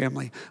church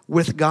family,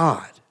 with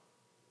God.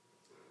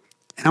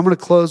 And I'm going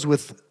to close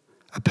with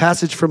a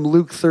passage from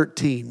Luke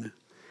 13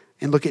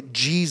 and look at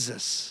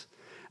Jesus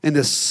and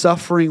this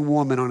suffering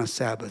woman on a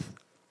Sabbath.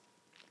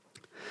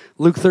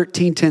 Luke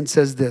 13:10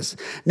 says this.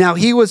 Now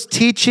he was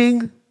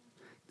teaching,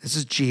 this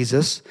is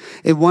Jesus,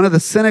 in one of the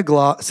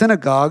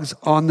synagogues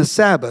on the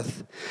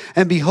Sabbath.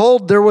 And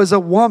behold, there was a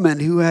woman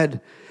who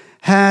had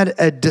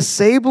a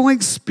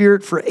disabling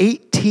spirit for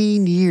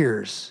 18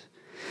 years.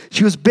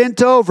 She was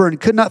bent over and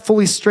could not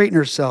fully straighten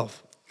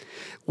herself.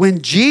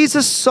 When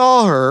Jesus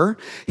saw her,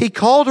 he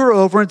called her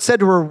over and said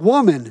to her,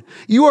 "Woman,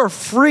 you are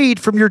freed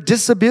from your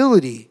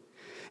disability."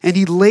 And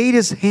he laid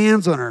his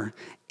hands on her,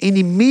 and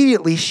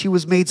immediately she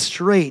was made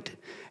straight,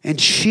 and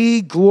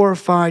she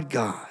glorified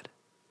God.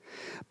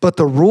 But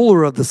the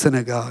ruler of the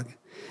synagogue,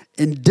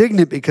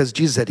 indignant because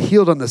Jesus had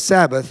healed on the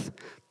Sabbath,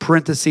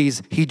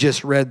 parentheses, he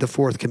just read the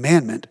fourth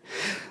commandment,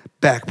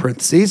 back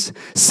parentheses,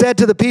 said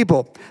to the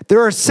people,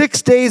 "There are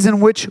 6 days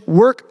in which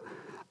work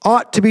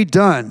ought to be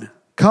done.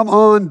 Come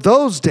on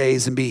those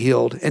days and be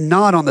healed, and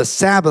not on the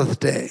Sabbath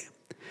day."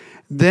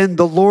 Then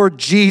the Lord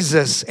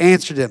Jesus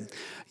answered him,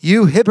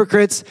 "You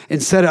hypocrites,"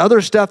 and said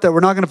other stuff that we're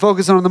not going to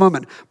focus on in the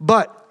moment.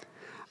 But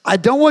I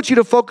don't want you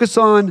to focus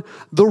on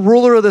the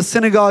ruler of the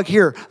synagogue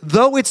here,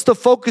 though it's the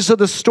focus of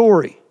the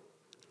story.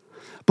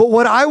 But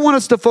what I want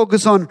us to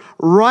focus on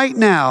right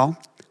now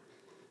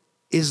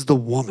is the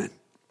woman.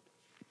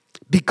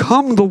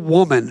 Become the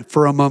woman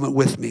for a moment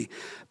with me.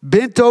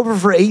 Bent over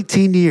for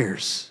 18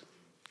 years.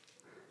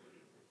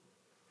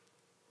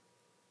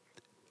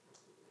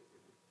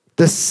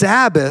 The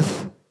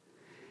Sabbath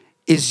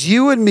is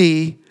you and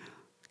me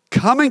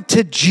coming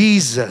to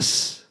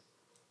Jesus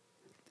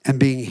and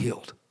being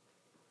healed.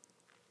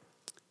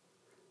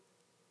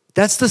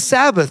 That's the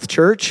Sabbath,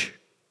 church.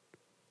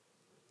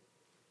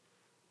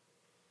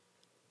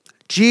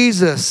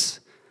 Jesus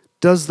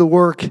does the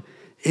work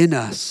in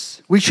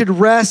us. We should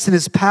rest in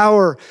his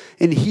power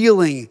and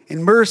healing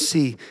and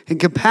mercy and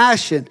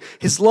compassion,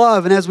 his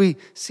love, and as we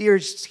see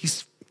here,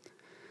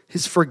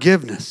 his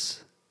forgiveness.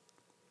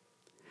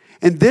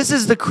 And this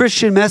is the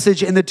Christian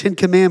message in the 10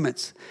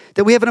 Commandments,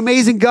 that we have an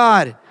amazing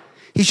God.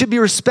 He should be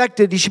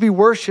respected. He should be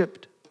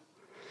worshiped.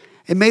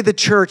 And may the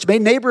church, may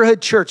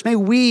Neighborhood Church, may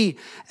we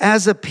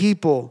as a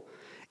people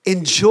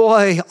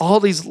enjoy all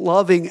these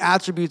loving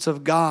attributes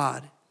of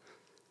God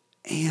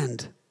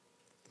and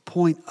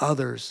point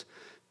others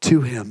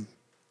to him.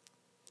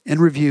 In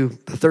review,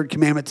 the third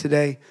commandment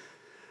today,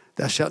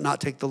 thou shalt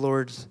not take the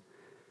Lord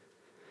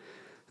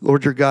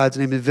your God's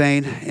name in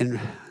vain.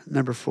 And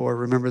number 4,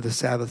 remember the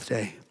Sabbath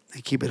day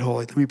and keep it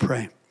holy. Let me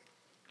pray.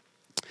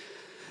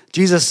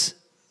 Jesus,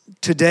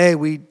 today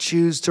we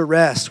choose to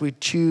rest. We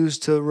choose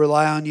to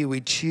rely on you.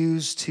 We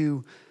choose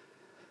to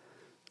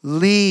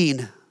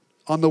lean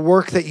on the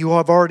work that you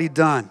have already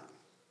done.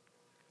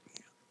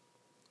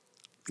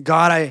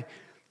 God, I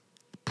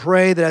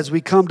pray that as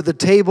we come to the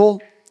table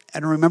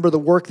and remember the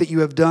work that you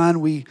have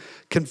done, we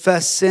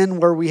confess sin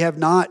where we have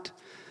not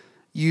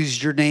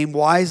used your name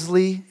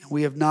wisely.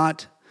 We have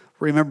not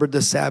remembered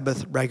the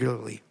Sabbath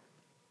regularly.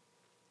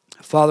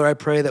 Father, I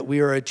pray that we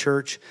are a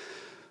church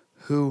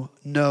who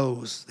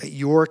knows that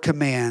your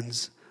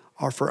commands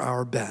are for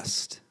our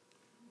best.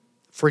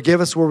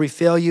 Forgive us where we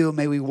fail you.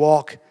 May we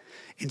walk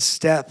in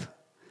step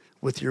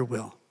with your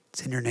will.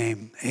 It's in your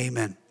name.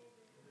 Amen.